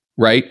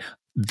 right,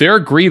 their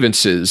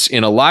grievances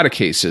in a lot of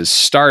cases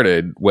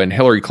started when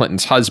Hillary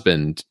Clinton's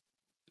husband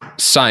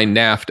signed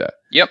NAFTA.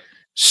 Yep.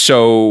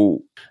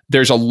 So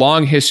there's a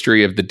long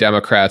history of the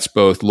Democrats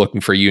both looking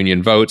for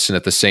union votes and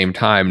at the same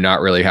time not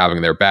really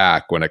having their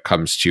back when it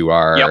comes to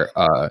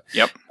our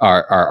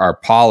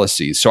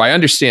policies. So I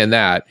understand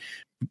that.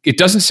 It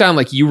doesn't sound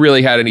like you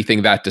really had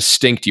anything that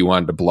distinct you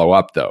wanted to blow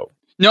up, though.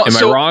 No, Am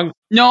I wrong?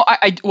 No,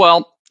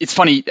 well, it's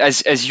funny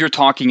as you're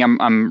talking,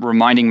 I'm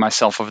reminding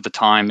myself of the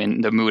time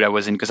and the mood I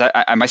was in, because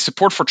my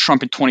support for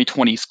Trump in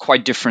 2020 is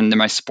quite different than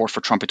my support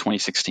for Trump in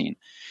 2016.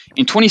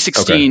 In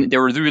 2016,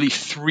 there were really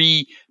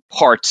three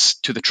parts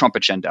to the Trump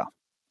agenda,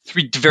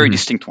 three very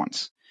distinct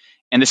ones.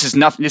 And this is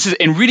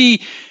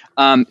really,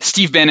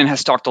 Steve Bannon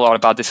has talked a lot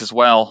about this as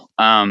well,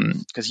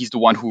 because he's the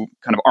one who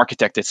kind of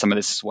architected some of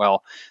this as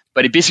well.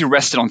 But it basically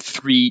rested on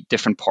three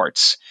different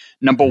parts.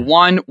 Number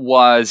one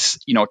was,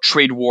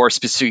 trade war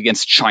specifically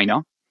against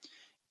China,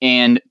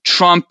 and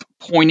Trump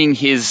pointing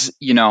his,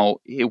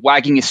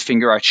 wagging his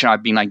finger at China,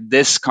 being like,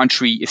 this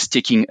country is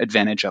taking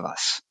advantage of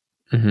us.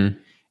 Mm-hmm.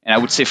 And I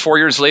would say 4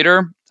 years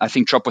later, I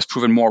think Trump was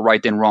proven more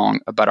right than wrong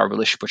about our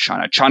relationship with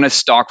China. China's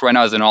stock right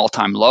now is an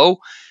all-time low,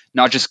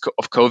 not just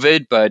of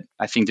COVID, but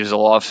I think there's a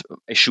lot of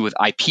issue with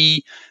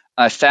IP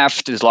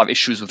theft. There's a lot of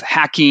issues with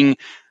hacking,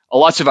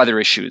 lots of other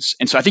issues.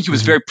 And so I think he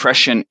was very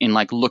prescient in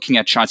looking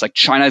at China. It's like,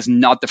 China is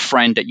not the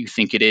friend that you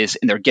think it is,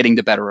 and they're getting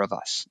the better of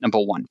us. Number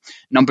one.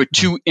 Number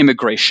two,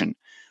 immigration.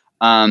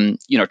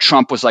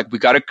 Trump was like, we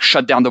got to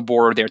shut down the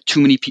border. There are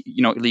too many,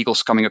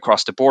 illegals coming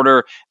across the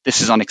border.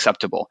 This is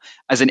unacceptable.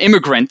 As an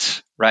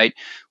immigrant, right,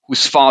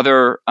 whose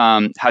father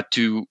had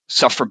to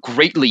suffer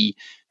greatly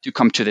to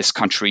come to this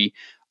country.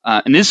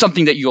 And this is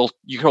something that you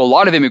hear a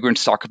lot of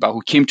immigrants talk about,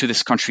 who came to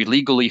this country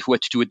legally, who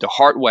had to do it the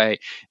hard way.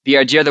 The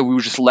idea that we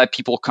would just let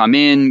people come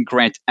in,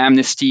 grant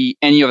amnesty,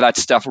 any of that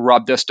stuff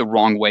rubbed us the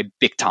wrong way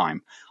big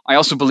time. I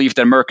also believe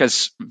that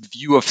America's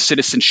view of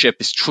citizenship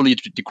is truly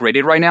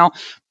degraded right now,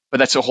 but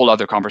that's a whole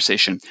other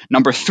conversation.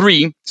 Number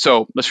three,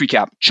 so let's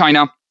recap: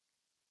 China,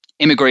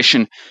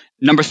 immigration.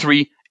 Number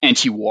three,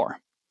 anti-war.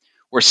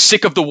 We're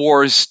sick of the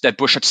wars that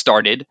Bush had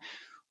started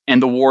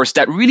and the wars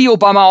that really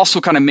Obama also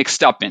kind of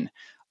mixed up in.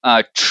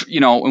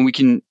 And we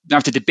don't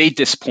have to debate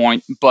this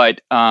point,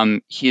 but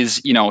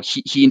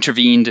he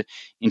intervened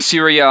in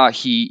Syria.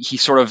 He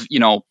sort of,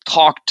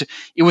 talked.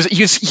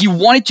 He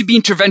wanted to be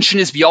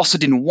interventionist, but he also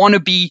didn't want to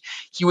be.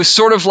 He was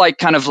sort of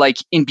kind of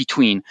in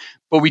between.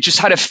 But we just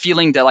had a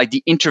feeling that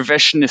the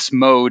interventionist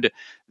mode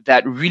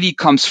that really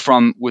comes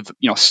from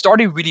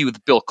started really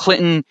with Bill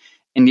Clinton,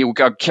 and it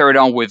got carried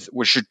on with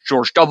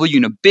George W.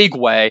 in a big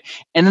way,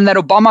 and then that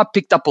Obama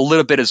picked up a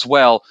little bit as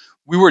well.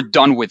 We were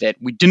done with it.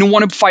 We didn't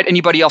want to fight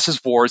anybody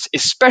else's wars,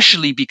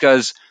 especially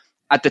because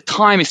at the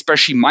time,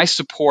 especially my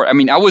support. I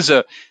mean, I was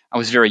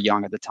very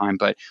young at the time,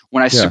 but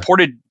when I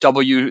supported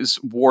W's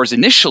wars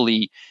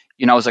initially,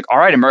 I was like, all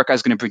right, America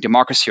is going to bring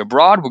democracy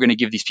abroad. We're going to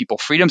give these people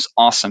freedoms.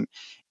 Awesome.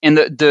 And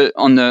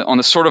on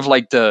the sort of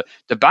the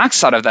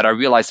backside of that, I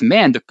realized,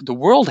 man, the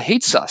world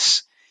hates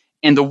us,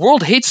 and the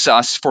world hates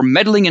us for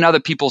meddling in other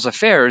people's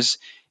affairs.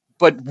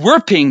 But we're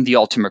paying the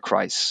ultimate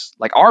price.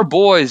 Our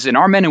boys and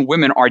our men and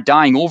women are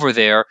dying over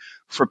there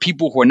for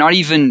people who are not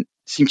even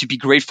seem to be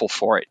grateful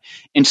for it.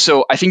 And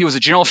so I think there was a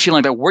general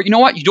feeling that you know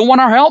what? You don't want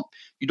our help?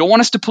 You don't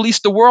want us to police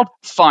the world?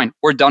 Fine,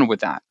 we're done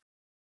with that.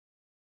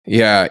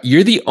 Yeah,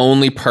 you're the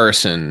only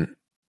person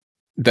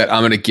that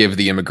I'm going to give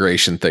the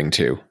immigration thing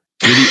to.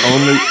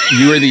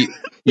 You're the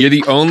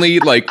only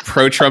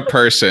pro-Trump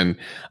person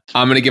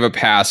I'm going to give a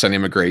pass on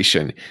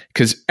immigration,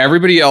 because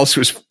everybody else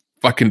was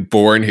fucking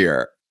born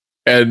here.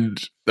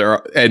 And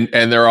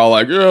they're all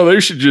like, oh, they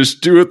should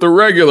just do it the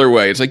regular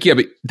way. It's like, yeah,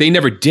 but they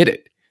never did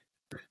it.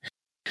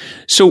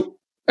 So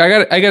I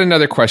got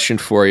another question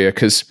for you,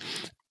 because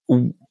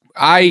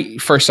I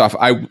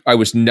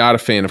was not a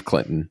fan of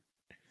Clinton.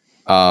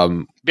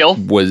 Bill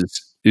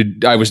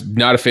I was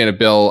not a fan of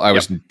Bill. I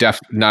was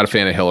not a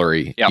fan of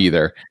Hillary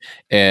either,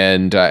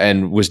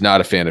 and was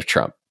not a fan of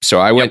Trump. So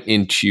I went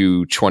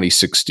into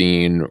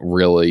 2016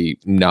 really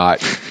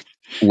not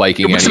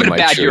liking any of my choices. It was a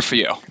bad year for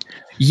you.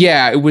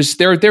 Yeah, it was.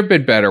 There've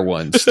been better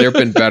ones. There've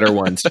been better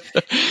ones.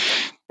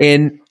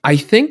 And I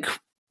think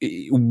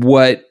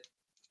what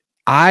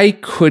I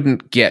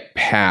couldn't get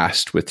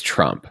past with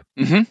Trump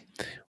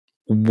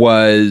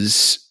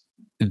was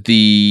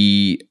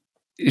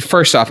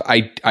first off,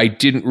 I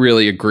didn't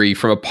really agree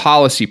from a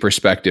policy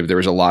perspective. There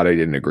was a lot I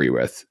didn't agree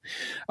with.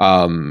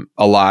 And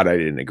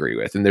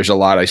there's a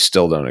lot I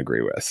still don't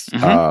agree with.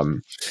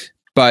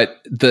 But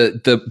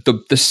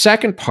the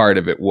second part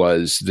of it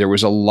was there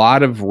was a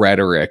lot of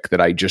rhetoric that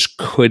I just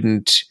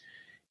couldn't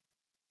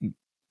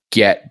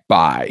get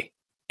by.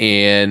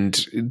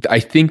 And I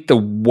think the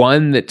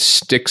one that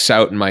sticks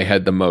out in my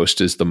head the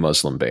most is the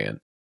Muslim ban.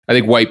 I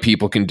think white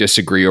people can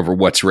disagree over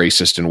what's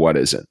racist and what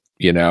isn't,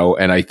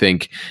 and I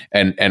think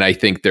and I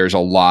think there's a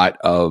lot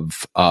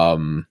of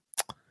there's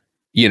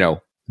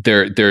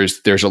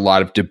a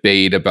lot of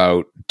debate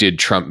about, did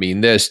Trump mean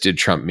this? Did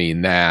Trump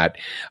mean that?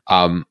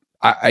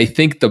 I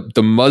think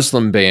the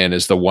Muslim ban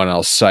is the one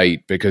I'll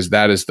cite, because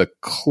that is the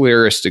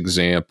clearest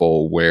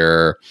example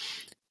where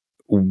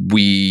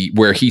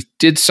he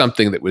did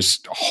something that was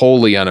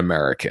wholly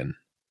un-American.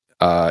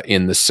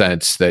 in the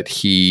sense that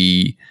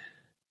he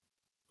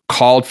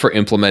called for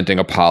implementing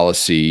a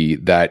policy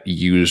that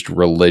used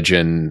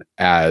religion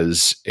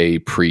as a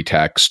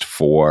pretext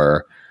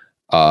for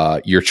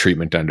your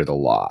treatment under the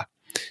law.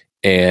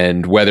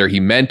 And whether he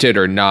meant it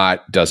or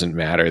not doesn't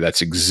matter.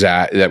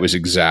 That was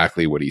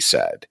exactly what he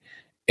said.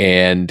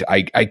 And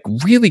I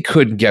really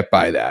couldn't get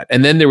by that.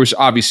 And then there was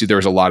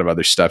a lot of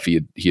other stuff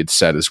he had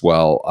said as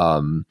well,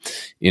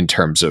 in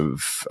terms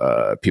of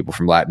people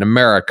from Latin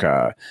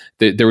America.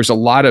 There was a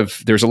lot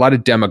of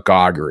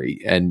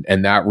demagoguery,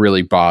 and that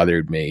really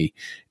bothered me.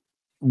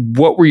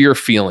 What were your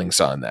feelings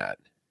on that?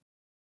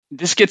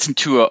 This gets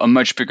into a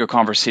much bigger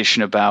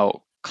conversation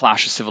about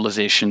clash of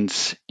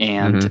civilizations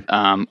and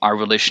our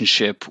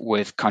relationship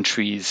with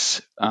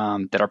countries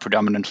that are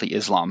predominantly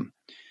Islam.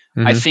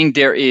 I think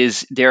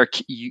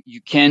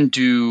you can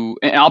do,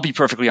 and I'll be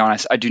perfectly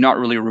honest, I do not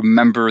really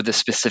remember the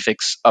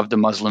specifics of the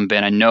Muslim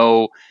ban. I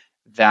know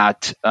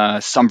that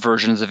some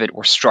versions of it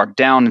were struck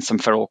down in some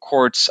federal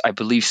courts. I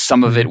believe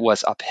some of it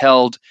was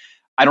upheld.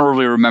 I don't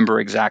really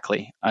remember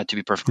exactly, to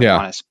be perfectly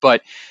honest.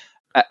 But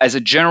as a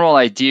general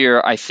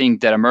idea, I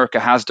think that America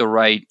has the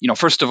right,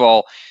 first of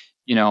all,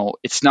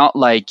 it's not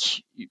like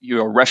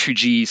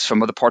refugees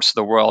from other parts of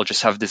the world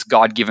just have this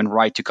God-given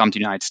right to come to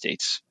the United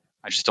States.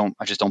 I just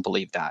don't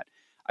believe that.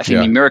 I think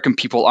the American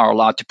people are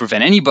allowed to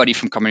prevent anybody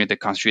from coming to the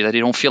country that they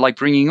don't feel like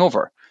bringing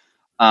over.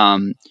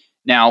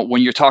 Now,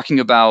 when you're talking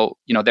about,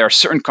 there are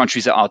certain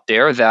countries out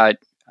there that,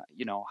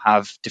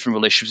 have different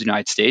relationships with the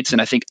United States.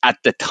 And I think at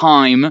the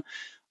time,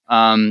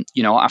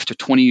 after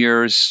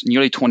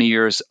nearly 20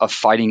 years of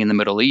fighting in the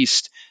Middle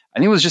East, I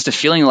think it was just a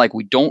feeling like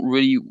we don't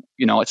really,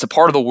 it's a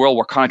part of the world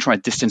we're kind of trying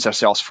to distance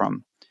ourselves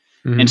from.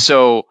 And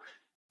so,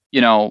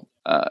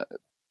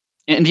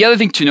 and the other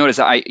thing to note is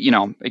that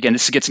again,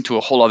 this gets into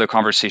a whole other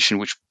conversation,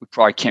 which we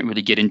probably can't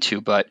really get into,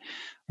 but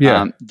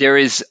there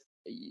is,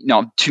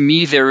 to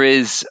me, there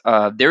is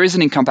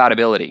an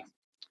incompatibility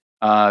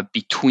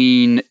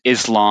between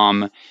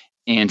Islam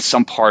and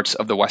some parts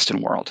of the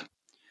Western world.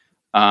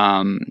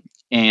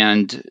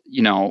 And,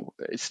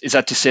 is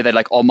that to say that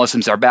like all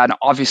Muslims are bad?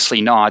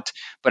 Obviously not.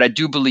 But I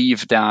do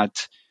believe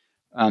that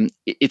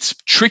it's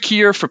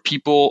trickier for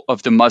people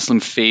of the Muslim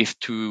faith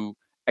to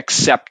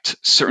accept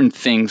certain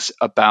things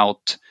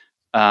about,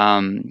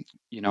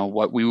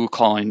 what we would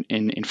call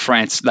in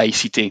France,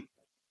 laïcité,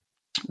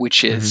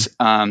 which is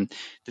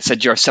this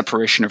idea of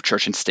separation of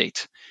church and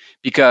state.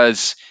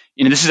 Because,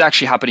 this is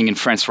actually happening in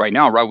France right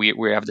now, right?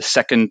 We have the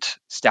second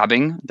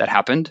stabbing that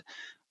happened.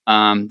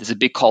 There's a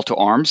big call to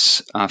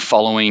arms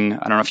following,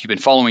 I don't know if you've been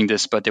following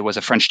this, but there was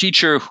a French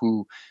teacher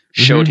who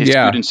showed his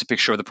students a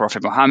picture of the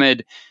Prophet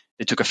Muhammad.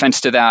 They took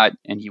offense to that,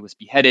 and he was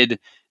beheaded.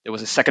 There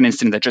was a second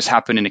incident that just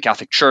happened in a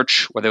Catholic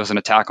church where there was an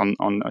attack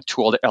on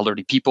two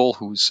elderly people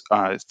whose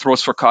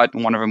throats were cut,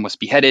 and one of them was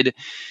beheaded.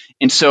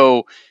 And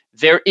so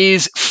there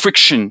is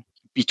friction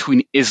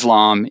between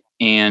Islam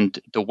and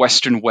the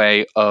Western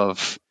way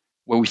of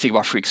where we think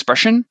about free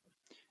expression,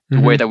 the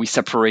way that we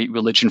separate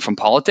religion from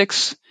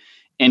politics.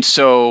 And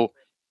so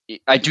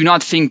I do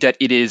not think that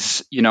it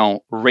is,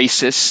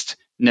 racist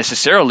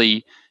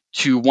necessarily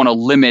to want to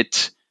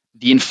limit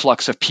the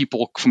influx of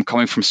people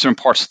coming from certain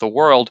parts of the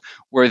world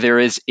where there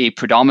is a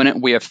predominant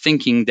way of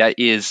thinking that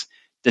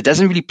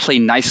doesn't really play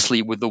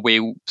nicely with the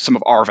way some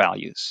of our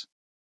values.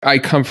 I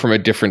come from a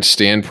different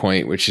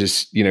standpoint, which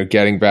is,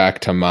 getting back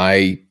to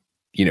my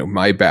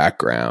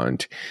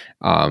background.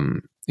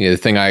 The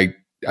thing I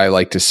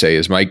like to say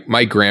is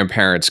my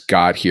grandparents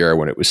got here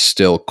when it was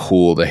still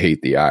cool to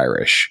hate the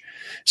Irish.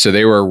 So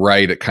they were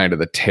right at kind of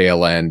the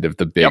tail end of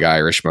the big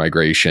Irish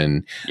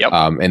migration.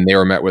 And they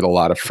were met with a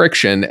lot of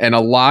friction. And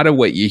a lot of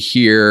what you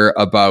hear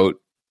about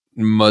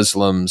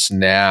Muslims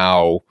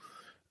now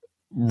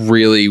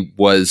really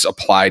was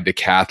applied to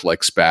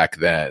Catholics back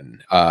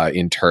then,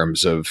 in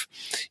terms of,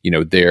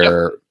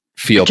 their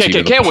fealty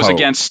to the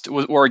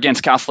Pope. were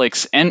against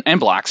Catholics and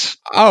blacks.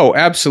 Oh,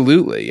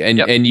 absolutely.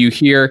 And you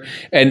hear,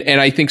 and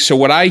I think so.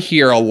 What I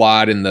hear a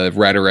lot in the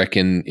rhetoric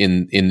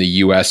in the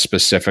US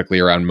specifically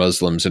around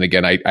Muslims, and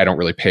again, I don't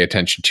really pay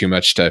attention too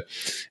much to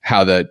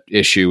how the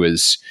issue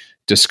is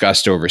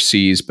discussed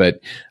overseas,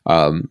 but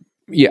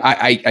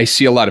I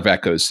see a lot of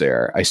echoes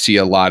there. I see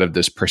a lot of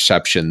this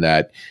perception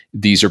that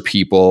these are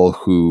people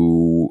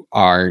who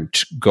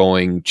aren't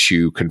going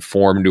to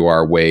conform to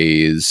our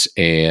ways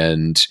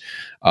and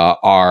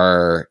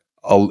have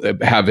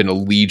an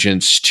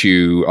allegiance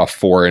to a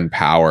foreign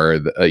power,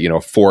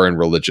 foreign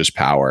religious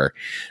power.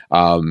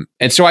 And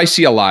so I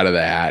see a lot of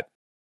that.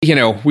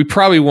 We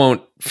probably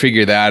won't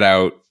figure that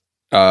out,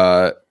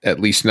 at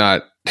least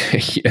not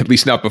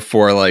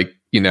before the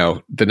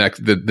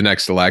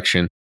next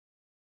election.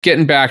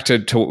 Getting back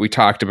to what we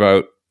talked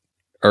about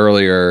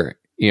earlier,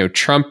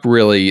 Trump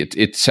really,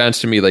 it sounds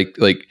to me like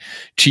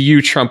to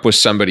you, Trump was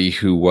somebody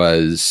who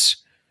was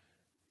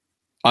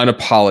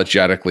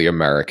unapologetically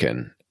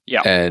American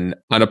and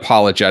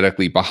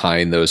unapologetically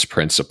behind those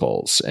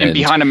principles and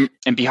behind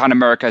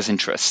America's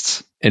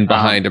interests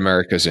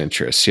America's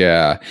interests.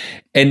 Yeah.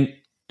 And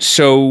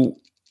so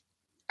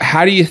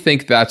how do you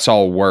think that's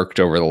all worked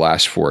over the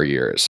last 4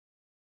 years?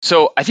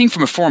 So I think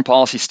from a foreign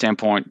policy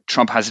standpoint,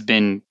 Trump has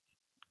been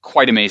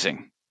quite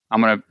amazing.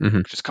 I'm going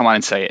to just come on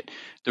and say it.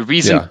 The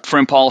reason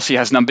foreign policy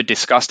has not been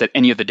discussed at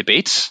any of the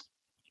debates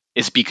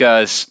is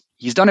because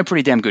he's done a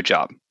pretty damn good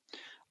job.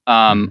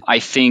 I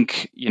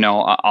think,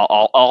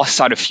 I'll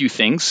cite a few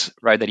things,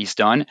 right, that he's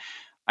done.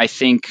 I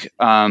think,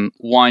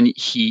 one,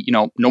 he,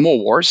 no more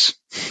wars.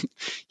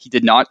 He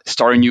did not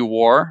start a new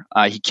war.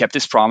 He kept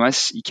his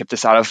promise. He kept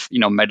us out of,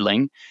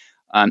 meddling.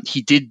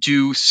 He did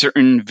do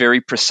certain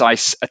very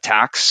precise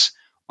attacks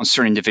on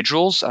certain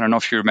individuals. I don't know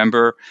if you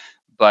remember,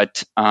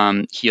 but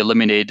he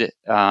eliminated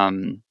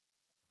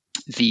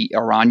the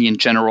Iranian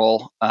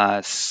general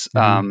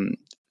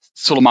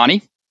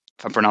Soleimani,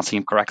 if I'm pronouncing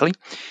him correctly.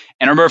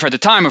 And I remember at the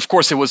time, of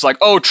course, it was like,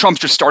 oh, Trump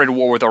just started a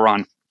war with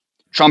Iran.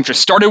 Trump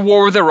just started a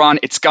war with Iran.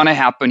 It's going to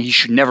happen. He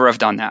should never have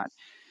done that.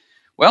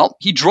 Well,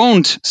 he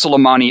droned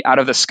Soleimani out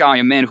of the sky,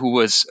 a man who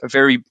was a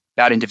very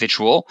bad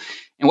individual.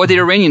 And what did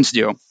Iranians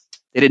do?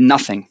 They did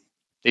nothing.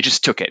 They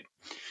just took it.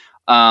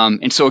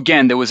 And so,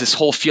 again, there was this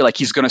whole feel like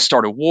he's going to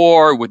start a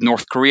war with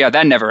North Korea.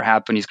 That never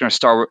happened. He's going to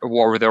start a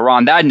war with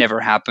Iran. That never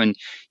happened.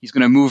 He's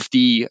going to move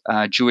the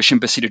Jewish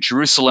embassy to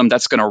Jerusalem.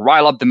 That's going to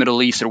rile up the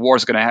Middle East. The war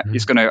is going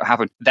to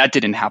happen. That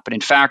didn't happen.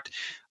 In fact,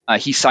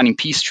 he's signing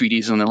peace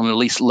treaties in the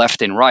Middle East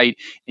left and right,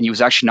 and he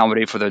was actually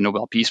nominated for the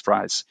Nobel Peace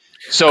Prize.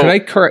 So,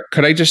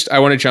 I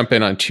want to jump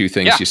in on two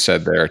things you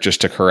said there, just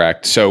to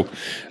correct. So,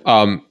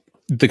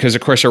 because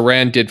of course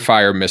Iran did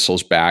fire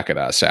missiles back at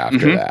us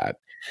after that.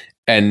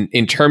 And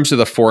in terms of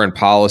the foreign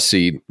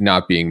policy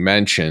not being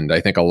mentioned, I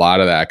think a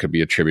lot of that could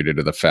be attributed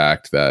to the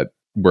fact that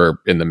we're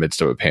in the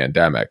midst of a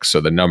pandemic.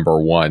 So the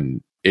number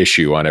one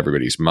issue on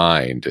everybody's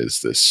mind is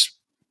this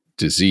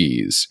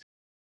disease.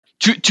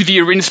 To the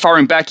Iranians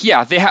firing back,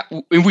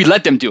 we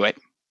let them do it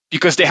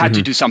because they had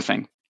to do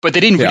something, but they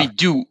didn't really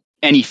do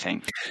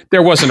anything.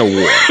 There wasn't a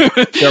war.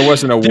 There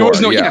was no.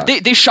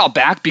 They shot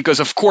back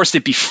because, of course,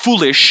 they'd be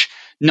foolish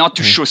not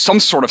to show some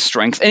sort of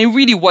strength. And it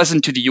really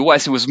wasn't to the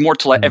U.S. It was more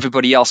to let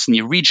everybody else in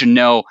the region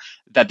know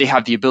that they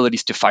have the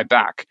abilities to fight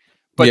back.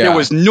 But there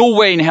was no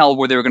way in hell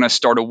where they were going to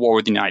start a war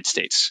with the United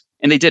States.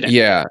 And they didn't.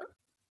 Yeah.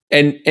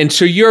 And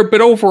so but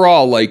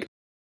overall, like,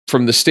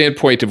 from the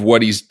standpoint of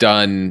what he's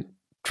done,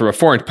 from a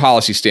foreign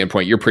policy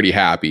standpoint, you're pretty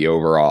happy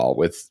overall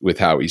with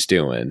how he's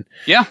doing.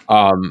 Yeah.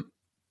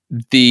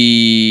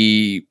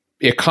 The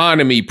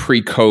economy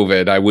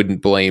pre-COVID, I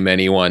wouldn't blame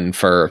anyone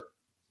for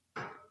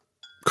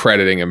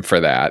crediting him for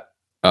that.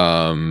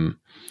 I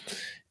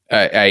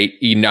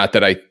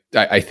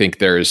think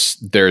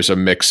there's a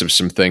mix of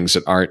some things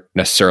that aren't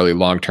necessarily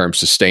long-term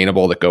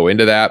sustainable that go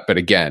into that. But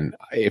again,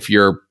 if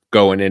you're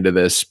going into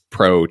this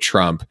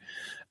pro-Trump,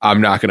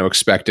 I'm not going to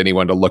expect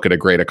anyone to look at a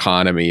great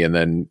economy and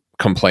then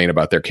complain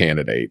about their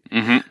candidate.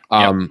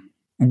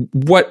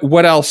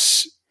 What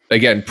else,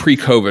 again,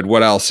 pre-COVID,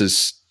 what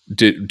else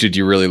did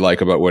you really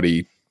like about what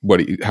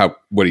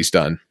he's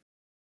done?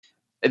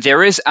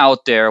 There is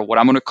out there what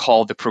I'm going to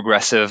call the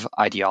progressive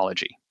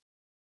ideology.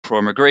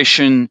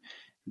 Pro-immigration,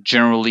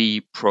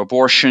 generally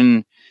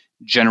pro-abortion,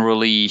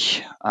 generally,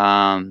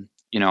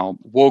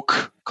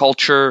 woke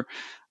culture,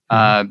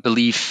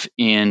 belief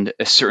in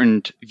a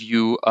certain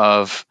view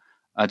of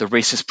the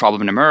racist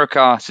problem in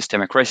America,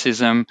 systemic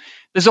racism.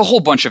 There's a whole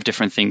bunch of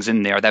different things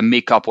in there that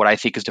make up what I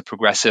think is the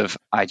progressive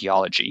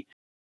ideology.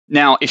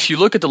 Now, if you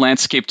look at the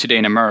landscape today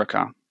in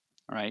America,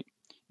 right,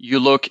 you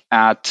look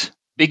at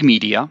big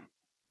media,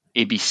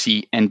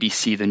 ABC,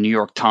 NBC, the New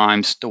York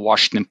Times, the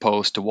Washington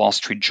Post, the Wall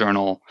Street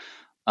Journal,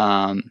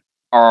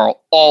 are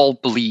all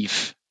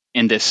believe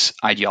in this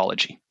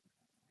ideology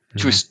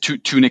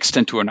to an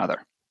extent or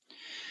another.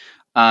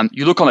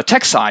 You look on the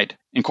tech side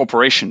in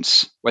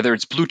corporations, whether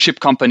it's blue chip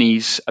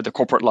companies at the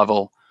corporate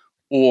level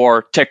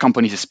or tech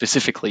companies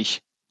specifically,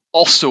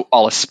 also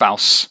all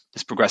espouse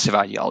this progressive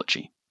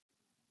ideology.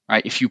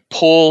 Right? If you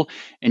poll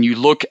and you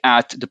look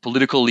at the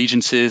political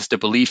allegiances, the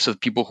beliefs of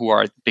people who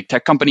are at big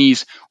tech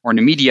companies or in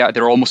the media,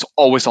 they're almost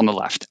always on the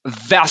left, a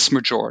vast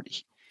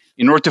majority.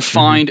 In order to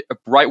find a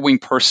right-wing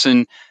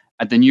person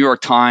at the New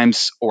York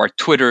Times or at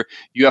Twitter,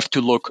 you have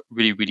to look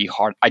really, really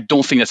hard. I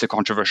don't think that's a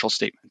controversial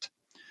statement.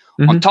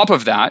 On top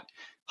of that,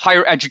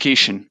 higher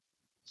education,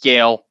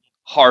 Yale,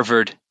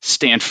 Harvard,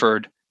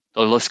 Stanford,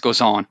 the list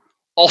goes on,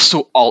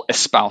 also all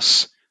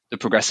espouse the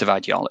progressive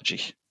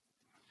ideology.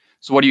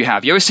 So what do you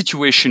have? You have a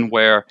situation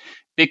where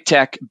big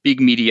tech,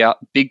 big media,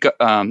 big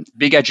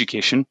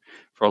education,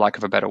 for lack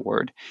of a better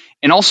word,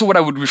 and also what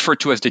I would refer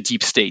to as the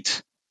deep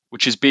state,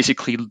 which is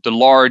basically the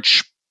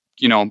large,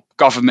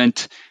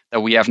 government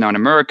that we have now in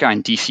America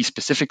and DC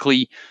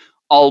specifically.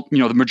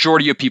 The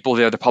majority of people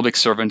there, the public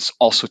servants,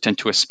 also tend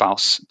to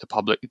espouse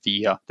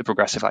the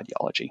progressive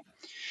ideology.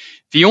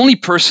 The only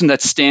person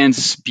that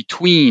stands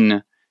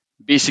between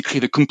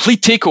basically the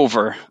complete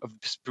takeover of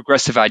this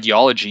progressive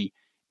ideology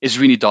is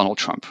really Donald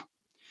Trump.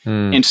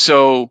 And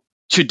so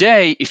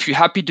today, if you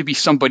happen to be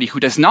somebody who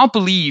does not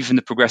believe in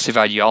the progressive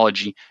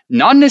ideology,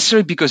 not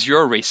necessarily because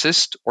you're a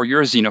racist or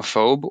you're a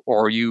xenophobe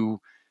or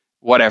you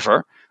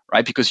whatever,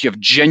 right? Because you have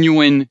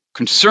genuine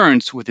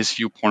concerns with this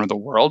viewpoint of the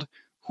world,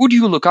 who do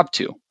you look up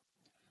to?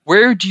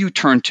 Where do you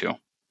turn to?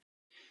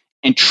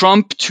 And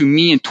Trump, to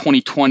me, in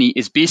 2020,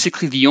 is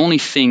basically the only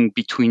thing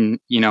between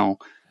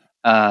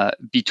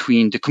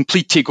between the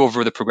complete takeover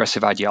of the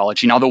progressive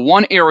ideology. Now, the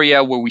one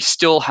area where we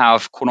still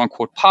have quote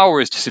unquote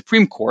power is the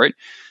Supreme Court,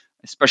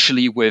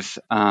 especially with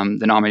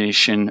the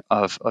nomination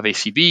of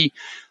ACB.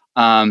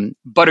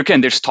 But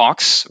again, there's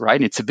talks, right?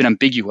 And it's a bit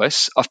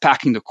ambiguous of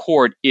packing the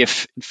court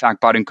if, in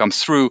fact, Biden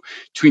comes through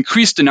to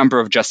increase the number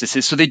of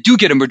justices. So they do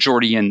get a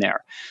majority in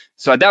there.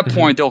 So at that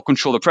point, they'll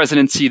control the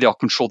presidency, they'll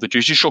control the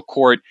judicial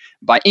court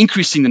by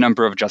increasing the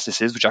number of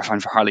justices, which I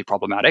find highly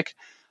problematic.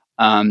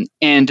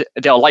 And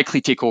they'll likely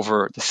take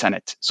over the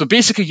Senate. So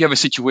basically, you have a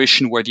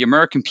situation where the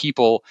American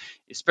people,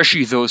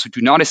 especially those who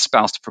do not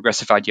espouse the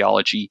progressive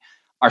ideology,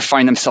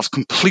 find themselves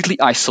completely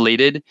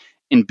isolated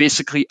and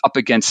basically up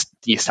against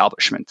the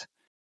establishment.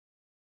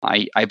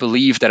 I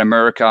believe that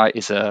America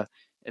is the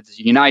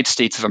United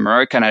States of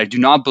America, and I do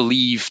not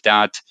believe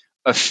that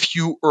a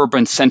few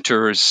urban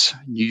centers,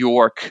 New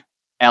York,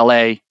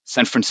 LA,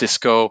 San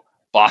Francisco,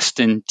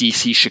 Boston,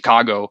 DC,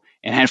 Chicago,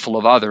 and a handful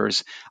of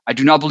others, I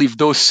do not believe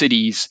those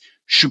cities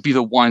should be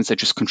the ones that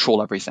just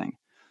control everything.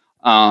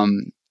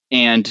 And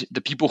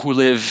the people who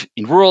live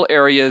in rural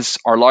areas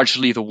are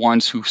largely the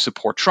ones who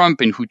support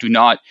Trump and who do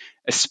not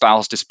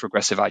espouse this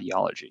progressive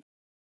ideology.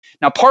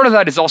 Now, part of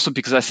that is also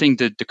because I think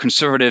that the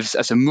conservatives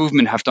as a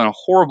movement have done a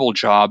horrible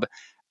job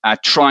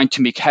at trying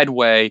to make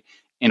headway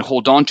and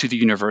hold on to the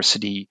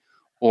university,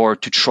 or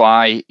to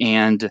try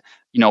and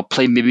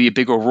play maybe a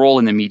bigger role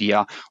in the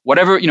media.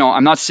 Whatever,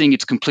 I'm not saying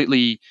it's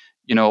completely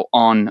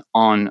on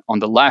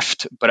the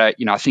left, but I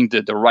think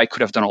that the right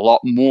could have done a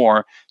lot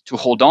more to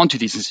hold on to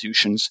these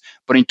institutions.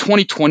 But in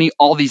 2020,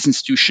 all these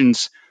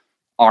institutions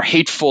are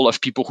hateful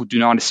of people who do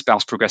not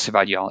espouse progressive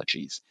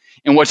ideologies.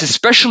 And what's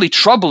especially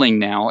troubling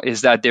now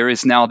is that there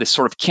is now this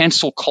sort of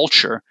cancel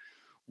culture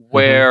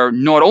where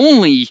not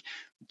only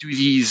do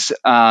these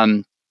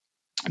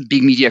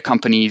big media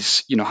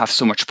companies have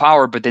so much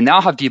power, but they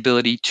now have the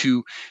ability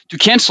to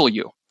cancel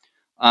you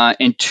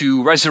and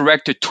to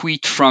resurrect a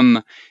tweet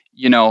from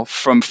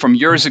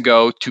years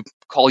ago to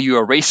call you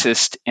a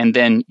racist, and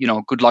then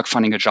good luck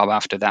finding a job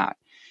after that.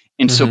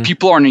 And so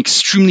people are in an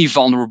extremely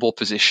vulnerable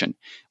position.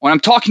 When I'm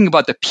talking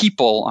about the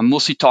people, I'm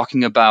mostly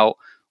talking about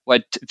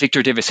what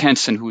Victor Davis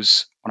Hanson,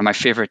 who's one of my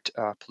favorite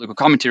political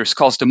commentators,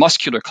 calls the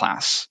muscular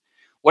class.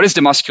 What is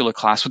the muscular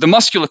class? Well, the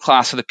muscular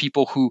class are the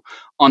people who,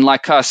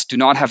 unlike us, do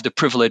not have the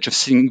privilege of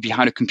sitting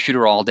behind a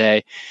computer all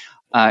day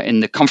in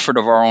the comfort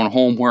of our own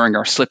home wearing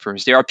our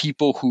slippers. They are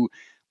people who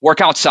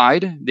work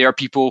outside. They are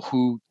people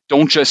who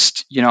don't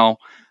just, don't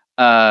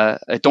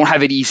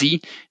have it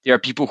easy. There are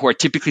people who are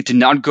typically did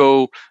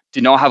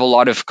not have a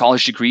lot of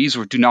college degrees,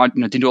 or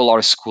didn't do a lot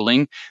of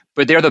schooling,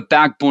 but they're the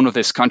backbone of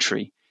this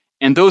country.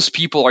 And those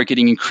people are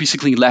getting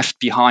increasingly left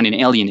behind and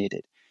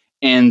alienated.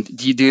 And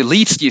the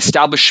elites, the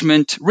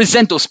establishment,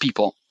 resent those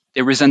people.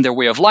 They resent their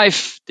way of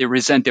life. They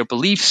resent their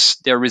beliefs.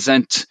 They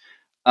resent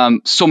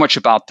so much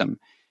about them.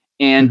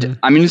 And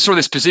I'm in sort of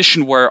this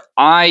position where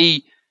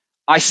I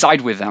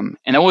side with them.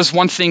 And that was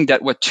one thing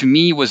that what to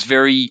me was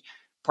very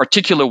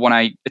particular when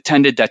I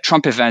attended that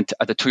Trump event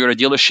at the Toyota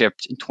dealership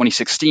in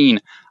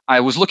 2016. I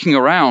was looking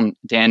around,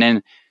 Dan,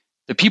 and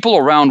the people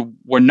around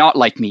were not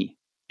like me.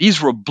 These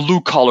were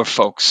blue-collar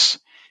folks.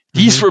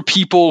 These were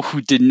people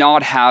who did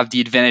not have the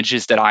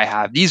advantages that I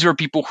have. These were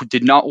people who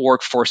did not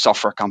work for a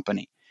software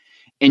company.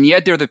 And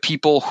yet they're the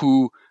people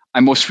who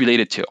I'm most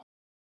related to.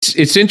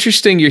 It's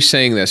interesting you're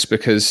saying this,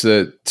 because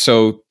the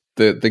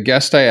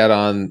guest I had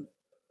on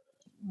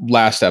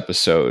last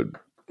episode,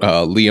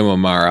 Liam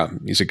O'Mara,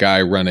 he's a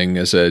guy running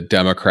as a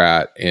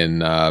Democrat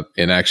in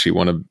actually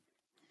one of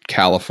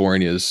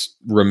California's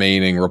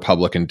remaining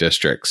Republican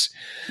districts.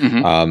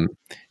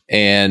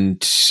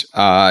 And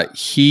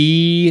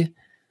he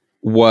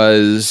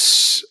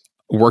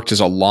worked as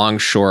a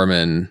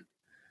longshoreman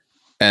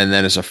and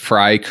then as a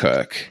fry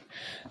cook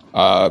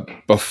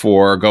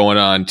before going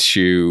on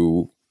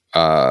to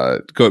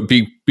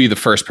be the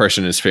first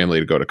person in his family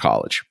to go to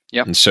college.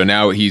 Yep. And so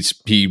now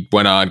he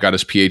went on, got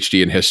his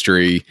PhD in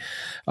history,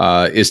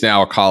 is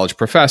now a college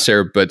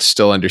professor, but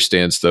still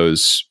understands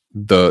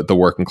the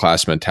working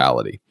class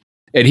mentality.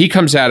 And he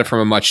comes at it from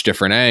a much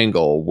different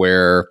angle,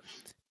 where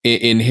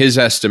in his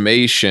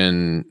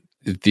estimation,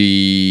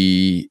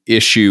 the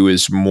issue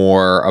is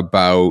more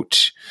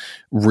about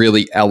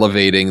really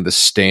elevating the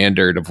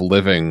standard of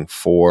living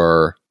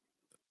for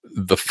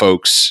the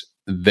folks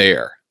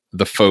there,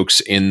 the folks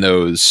in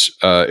those,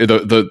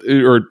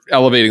 or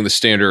elevating the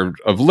standard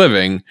of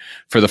living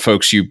for the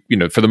folks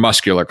for the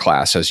muscular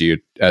class, as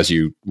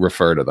you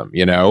refer to them,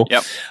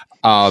 Yep.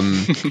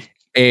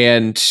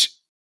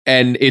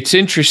 And it's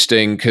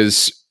interesting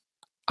because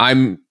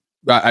I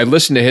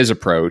listen to his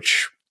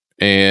approach,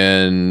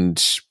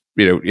 and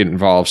it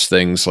involves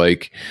things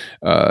like,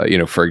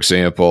 for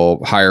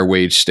example, higher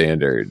wage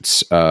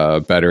standards,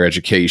 better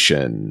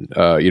education,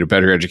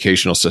 better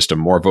educational system,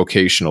 more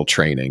vocational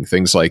training,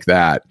 things like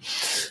that.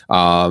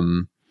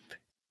 And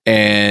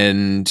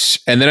then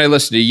I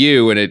listen to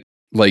you, and it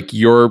like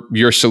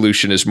your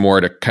solution is more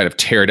to kind of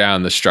tear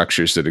down the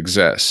structures that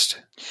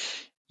exist.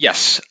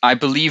 Yes, I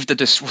believe that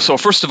this. So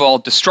first of all,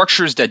 the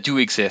structures that do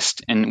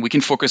exist, and we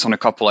can focus on a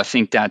couple. I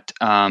think that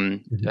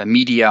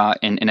media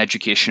and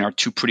education are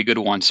two pretty good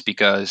ones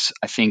because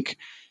I think,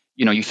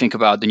 you think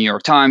about the New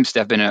York Times.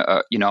 They've been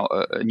a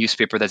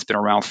newspaper that's been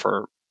around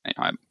for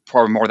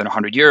probably more than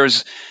 100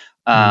 years.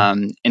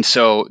 And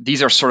so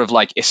these are sort of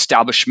like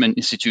establishment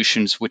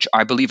institutions, which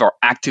I believe are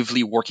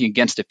actively working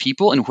against the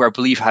people and who I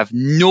believe have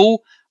no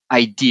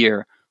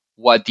idea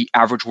what the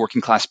average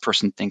working class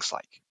person thinks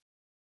like.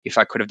 If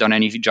I could have done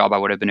any job, I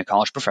would have been a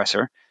college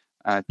professor,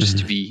 just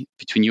to be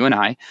between you and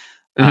I.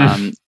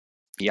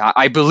 Yeah,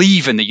 I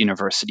believe in the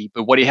university,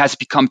 but what it has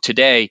become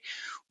today,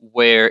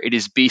 where it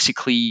is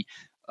basically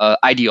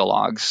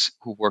ideologues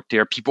who work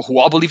there, people who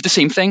all believe the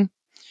same thing.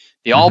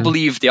 They all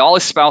believe, they all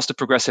espouse the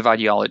progressive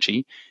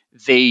ideology.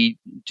 They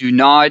do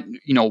not,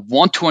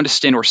 want to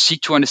understand or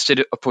seek to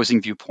understand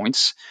opposing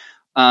viewpoints.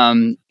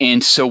 And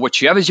so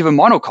what you have is you have a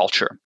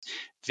monoculture.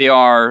 They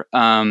are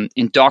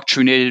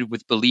indoctrinated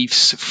with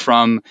beliefs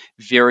from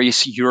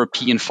various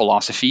European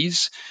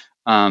philosophies,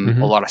 a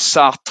lot of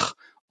Sartre,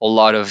 a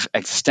lot of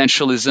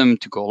existentialism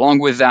to go along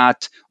with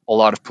that, a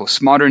lot of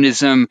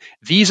postmodernism.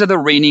 These are the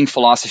reigning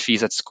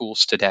philosophies at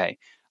schools today.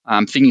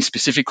 I'm thinking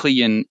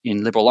specifically in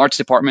liberal arts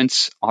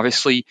departments,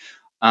 obviously,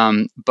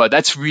 but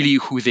that's really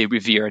who they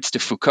revere. It's the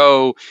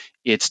Foucault,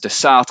 it's the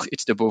Sartre,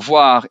 it's the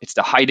Beauvoir, it's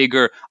the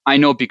Heidegger. I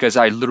know because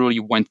I literally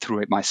went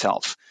through it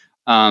myself.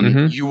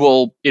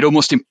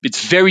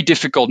 It's very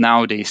difficult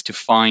nowadays to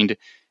find,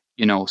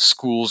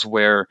 schools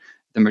where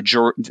the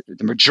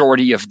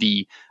majority of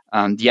the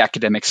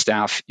academic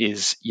staff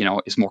is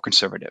more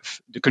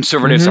conservative. The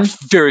conservatives are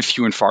very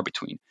few and far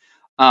between.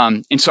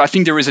 And so I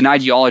think there is an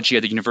ideology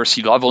at the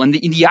university level. And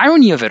the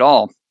irony of it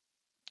all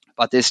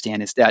about this,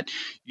 Dan, is that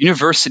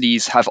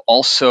universities have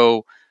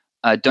also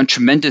done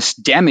tremendous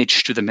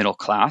damage to the middle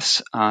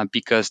class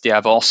because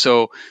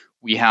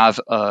we have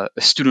a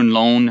student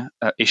loan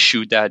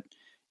issue that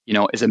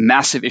is a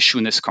massive issue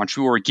in this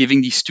country. We're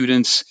giving these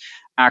students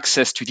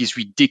access to these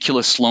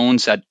ridiculous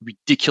loans at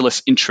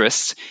ridiculous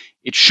interests.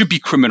 It should be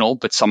criminal,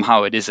 but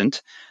somehow it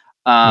isn't.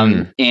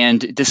 And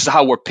this is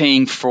how we're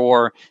paying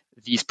for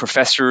these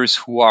professors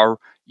who are,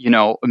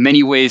 in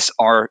many ways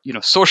are,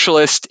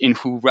 socialist and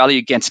who rally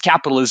against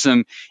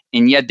capitalism,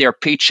 and yet their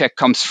paycheck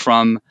comes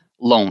from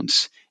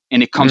loans.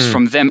 And it comes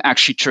from them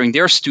actually turning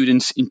their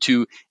students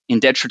into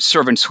indentured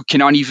servants who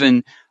cannot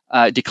even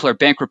declare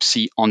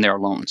bankruptcy on their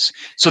loans.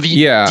 So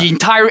the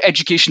entire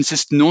education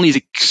system not only is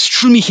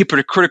extremely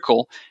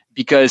hypocritical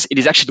because it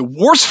is actually the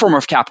worst form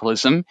of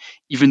capitalism,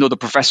 even though the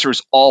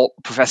professors all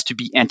profess to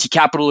be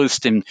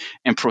anti-capitalist and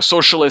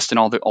pro-socialist and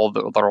all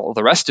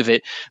the rest of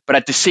it. But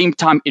at the same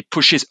time, it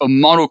pushes a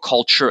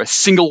monoculture, a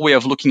single way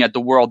of looking at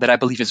the world that I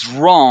believe is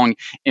wrong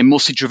and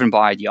mostly driven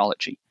by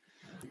ideology.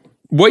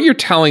 What you're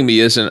telling me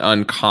isn't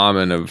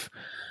uncommon of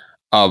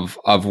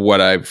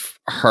what I've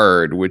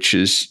heard, which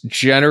is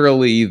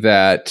generally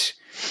that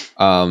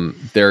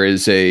there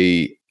is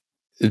a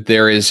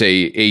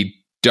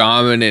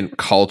dominant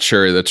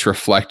culture that's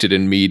reflected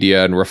in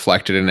media and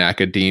reflected in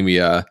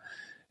academia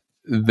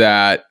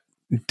that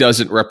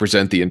doesn't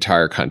represent the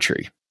entire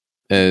country,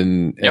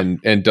 and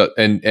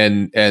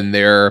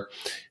there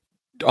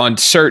on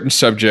certain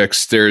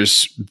subjects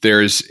there's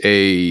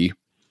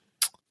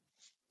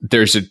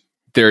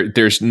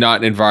not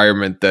an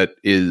environment that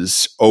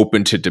is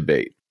open to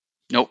debate.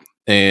 Nope.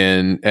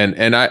 And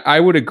I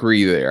would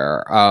agree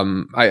there.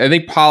 I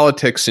think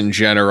politics in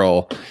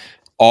general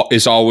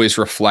is always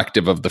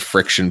reflective of the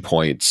friction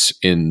points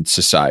in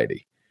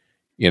society.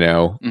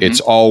 It's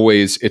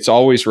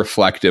always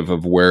reflective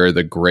of where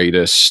the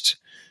greatest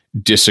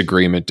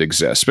disagreement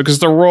exists, because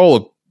the role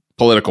of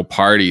political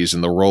parties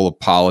and the role of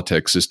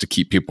politics is to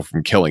keep people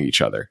from killing each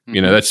other.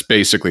 That's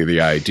basically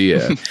the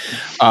idea.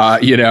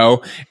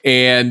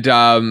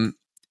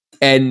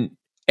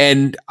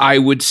 And I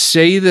would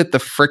say that the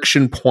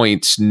friction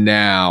points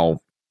now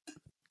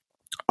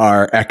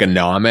are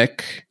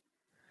economic.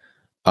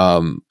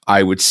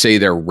 I would say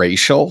they're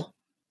racial,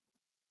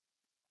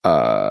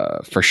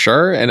 for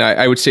sure. And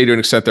I would say to an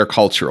extent they're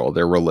cultural,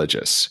 they're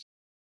religious.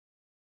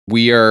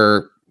 We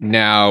are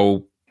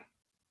now,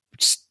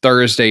 it's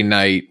Thursday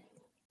night.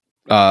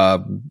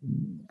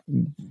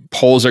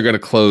 Polls are going to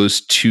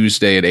close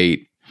Tuesday at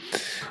 8.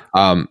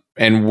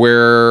 And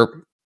we're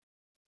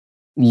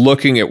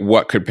looking at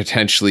what could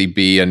potentially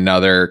be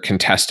another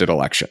contested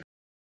election.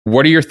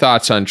 What are your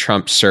thoughts on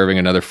Trump serving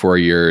another 4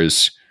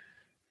 years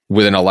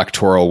with an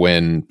electoral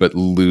win, but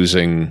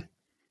losing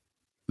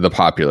the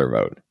popular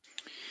vote?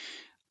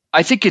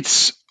 I think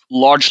it's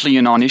largely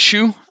a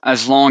non-issue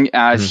as long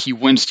as he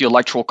wins the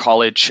electoral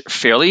college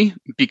fairly,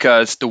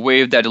 because the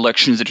way that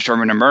elections are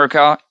determined in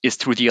America is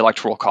through the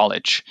electoral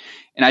college.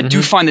 And I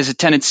do find there's a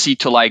tendency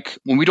to,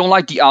 when we don't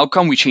like the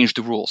outcome, we change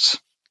the rules.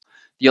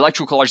 The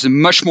electoral college is a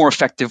much more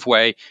effective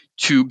way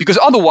because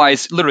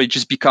otherwise literally it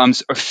just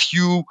becomes a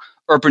few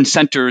urban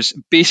centers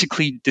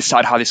basically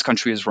decide how this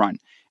country is run.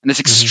 And it's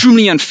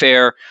extremely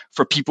unfair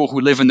for people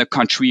who live in the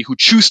country, who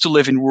choose to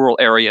live in rural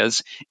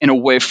areas and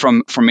away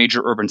from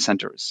major urban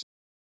centers.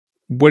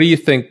 What do you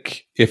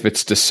think if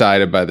it's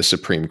decided by the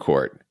Supreme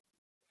Court?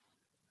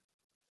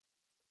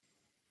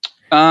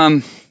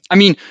 I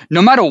mean,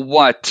 no matter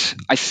what,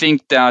 I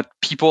think that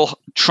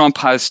Trump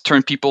has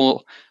turned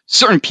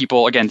certain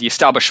people, again, the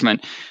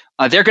establishment,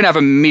 they're going to have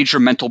a major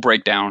mental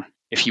breakdown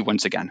if he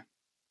wins again.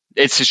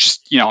 It's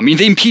just, I mean,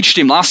 they impeached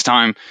him last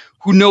time.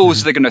 Who knows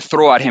what they're going to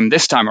throw at him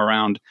this time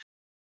around?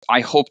 I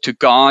hope to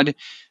God,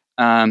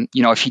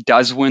 if he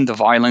does win, the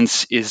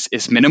violence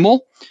is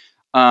minimal.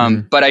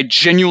 But I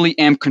genuinely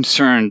am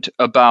concerned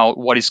about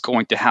what is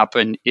going to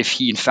happen if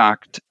he, in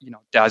fact,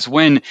 does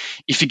win.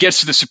 If he gets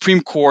to the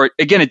Supreme Court,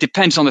 again, it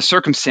depends on the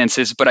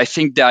circumstances. But I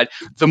think that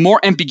the more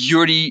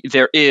ambiguity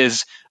there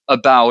is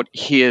about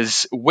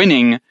his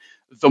winning,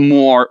 the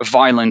more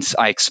violence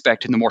I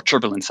expect and the more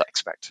turbulence I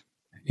expect.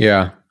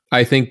 Yeah,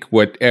 I think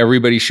what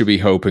everybody should be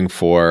hoping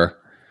for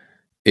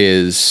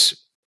is,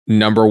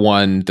 number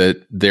one,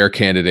 that their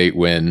candidate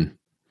win.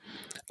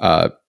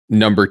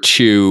 Number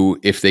two,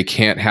 if they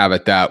can't have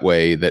it that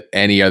way, that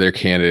any other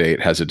candidate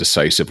has a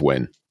decisive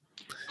win.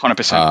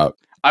 100%.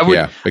 I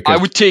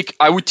would take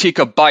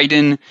a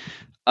Biden,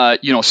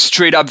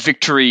 straight up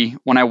victory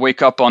when I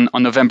wake up on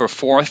November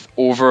 4th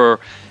over,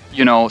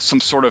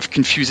 some sort of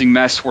confusing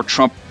mess where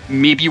Trump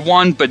maybe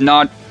won, but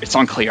it's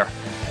unclear.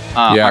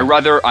 I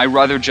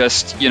rather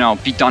just,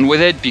 be done with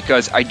it,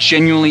 because I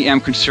genuinely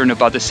am concerned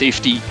about the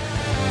safety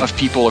of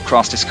people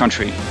across this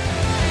country.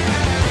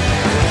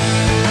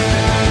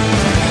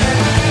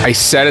 I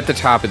said at the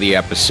top of the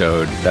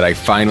episode that I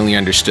finally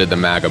understood the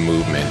MAGA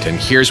movement, and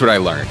here's what I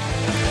learned.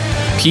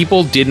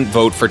 People didn't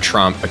vote for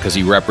Trump because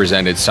he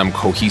represented some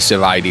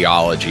cohesive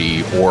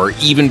ideology or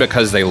even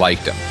because they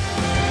liked him.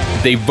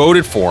 They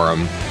voted for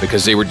him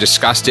because they were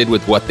disgusted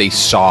with what they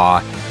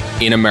saw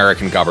in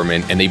American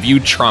government, and they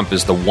viewed Trump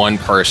as the one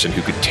person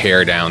who could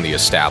tear down the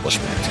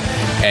establishment.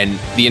 And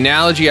the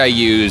analogy I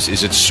use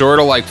is it's sort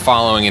of like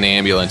following an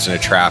ambulance in a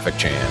traffic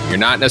jam. You're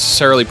not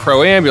necessarily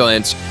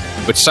pro-ambulance,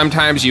 but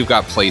sometimes you've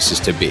got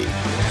places to be.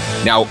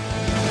 Now,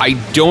 I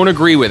don't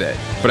agree with it,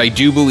 but I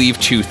do believe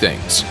two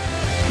things.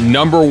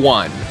 Number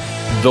one,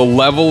 the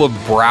level of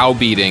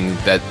browbeating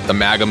that the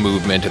MAGA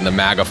movement and the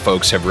MAGA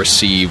folks have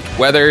received,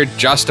 whether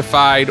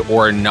justified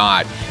or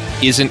not,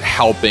 isn't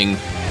helping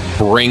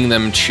bring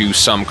them to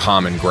some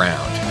common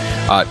ground.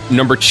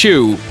 Number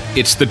two,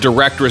 it's the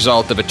direct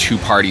result of a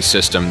two-party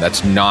system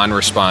that's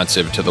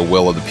non-responsive to the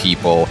will of the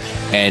people,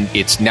 and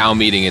it's now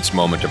meeting its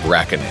moment of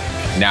reckoning.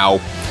 Now,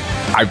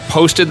 I've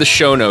posted the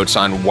show notes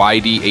on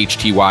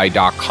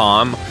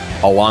ydhty.com,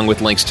 along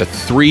with links to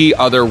 3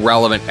 other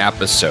relevant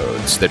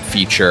episodes that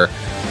feature,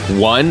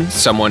 one,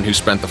 someone who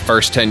spent the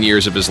first 10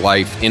 years of his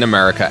life in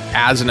America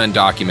as an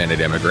undocumented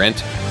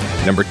immigrant.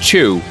 Number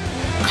 2,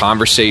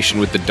 conversation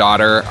with the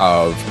daughter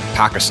of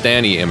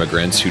Pakistani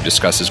immigrants who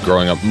discusses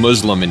growing up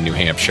Muslim in New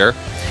Hampshire.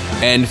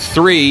 And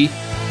 3,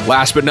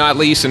 last but not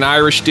least, an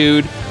Irish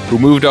dude who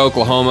moved to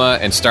Oklahoma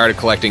and started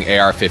collecting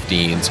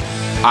AR-15s.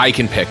 I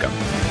can pick them.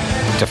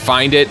 To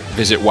find it,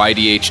 visit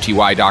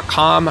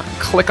ydhty.com,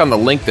 click on the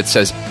link that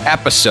says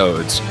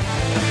episodes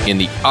in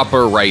the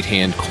upper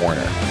right-hand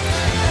corner.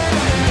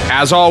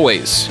 As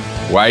always,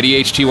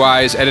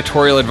 YDHTY's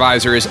editorial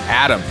advisor is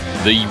Adam,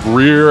 the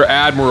Rear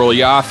Admiral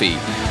Yaffe.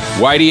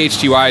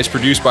 YDHTY is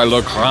produced by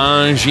Le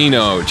Grand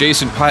Gino,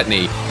 Jason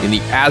Putney, in the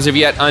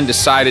as-of-yet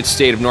undecided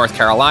state of North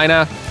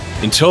Carolina.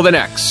 Until the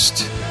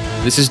next,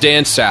 this is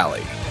Dan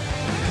Sally.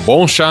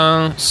 Bon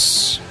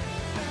chance.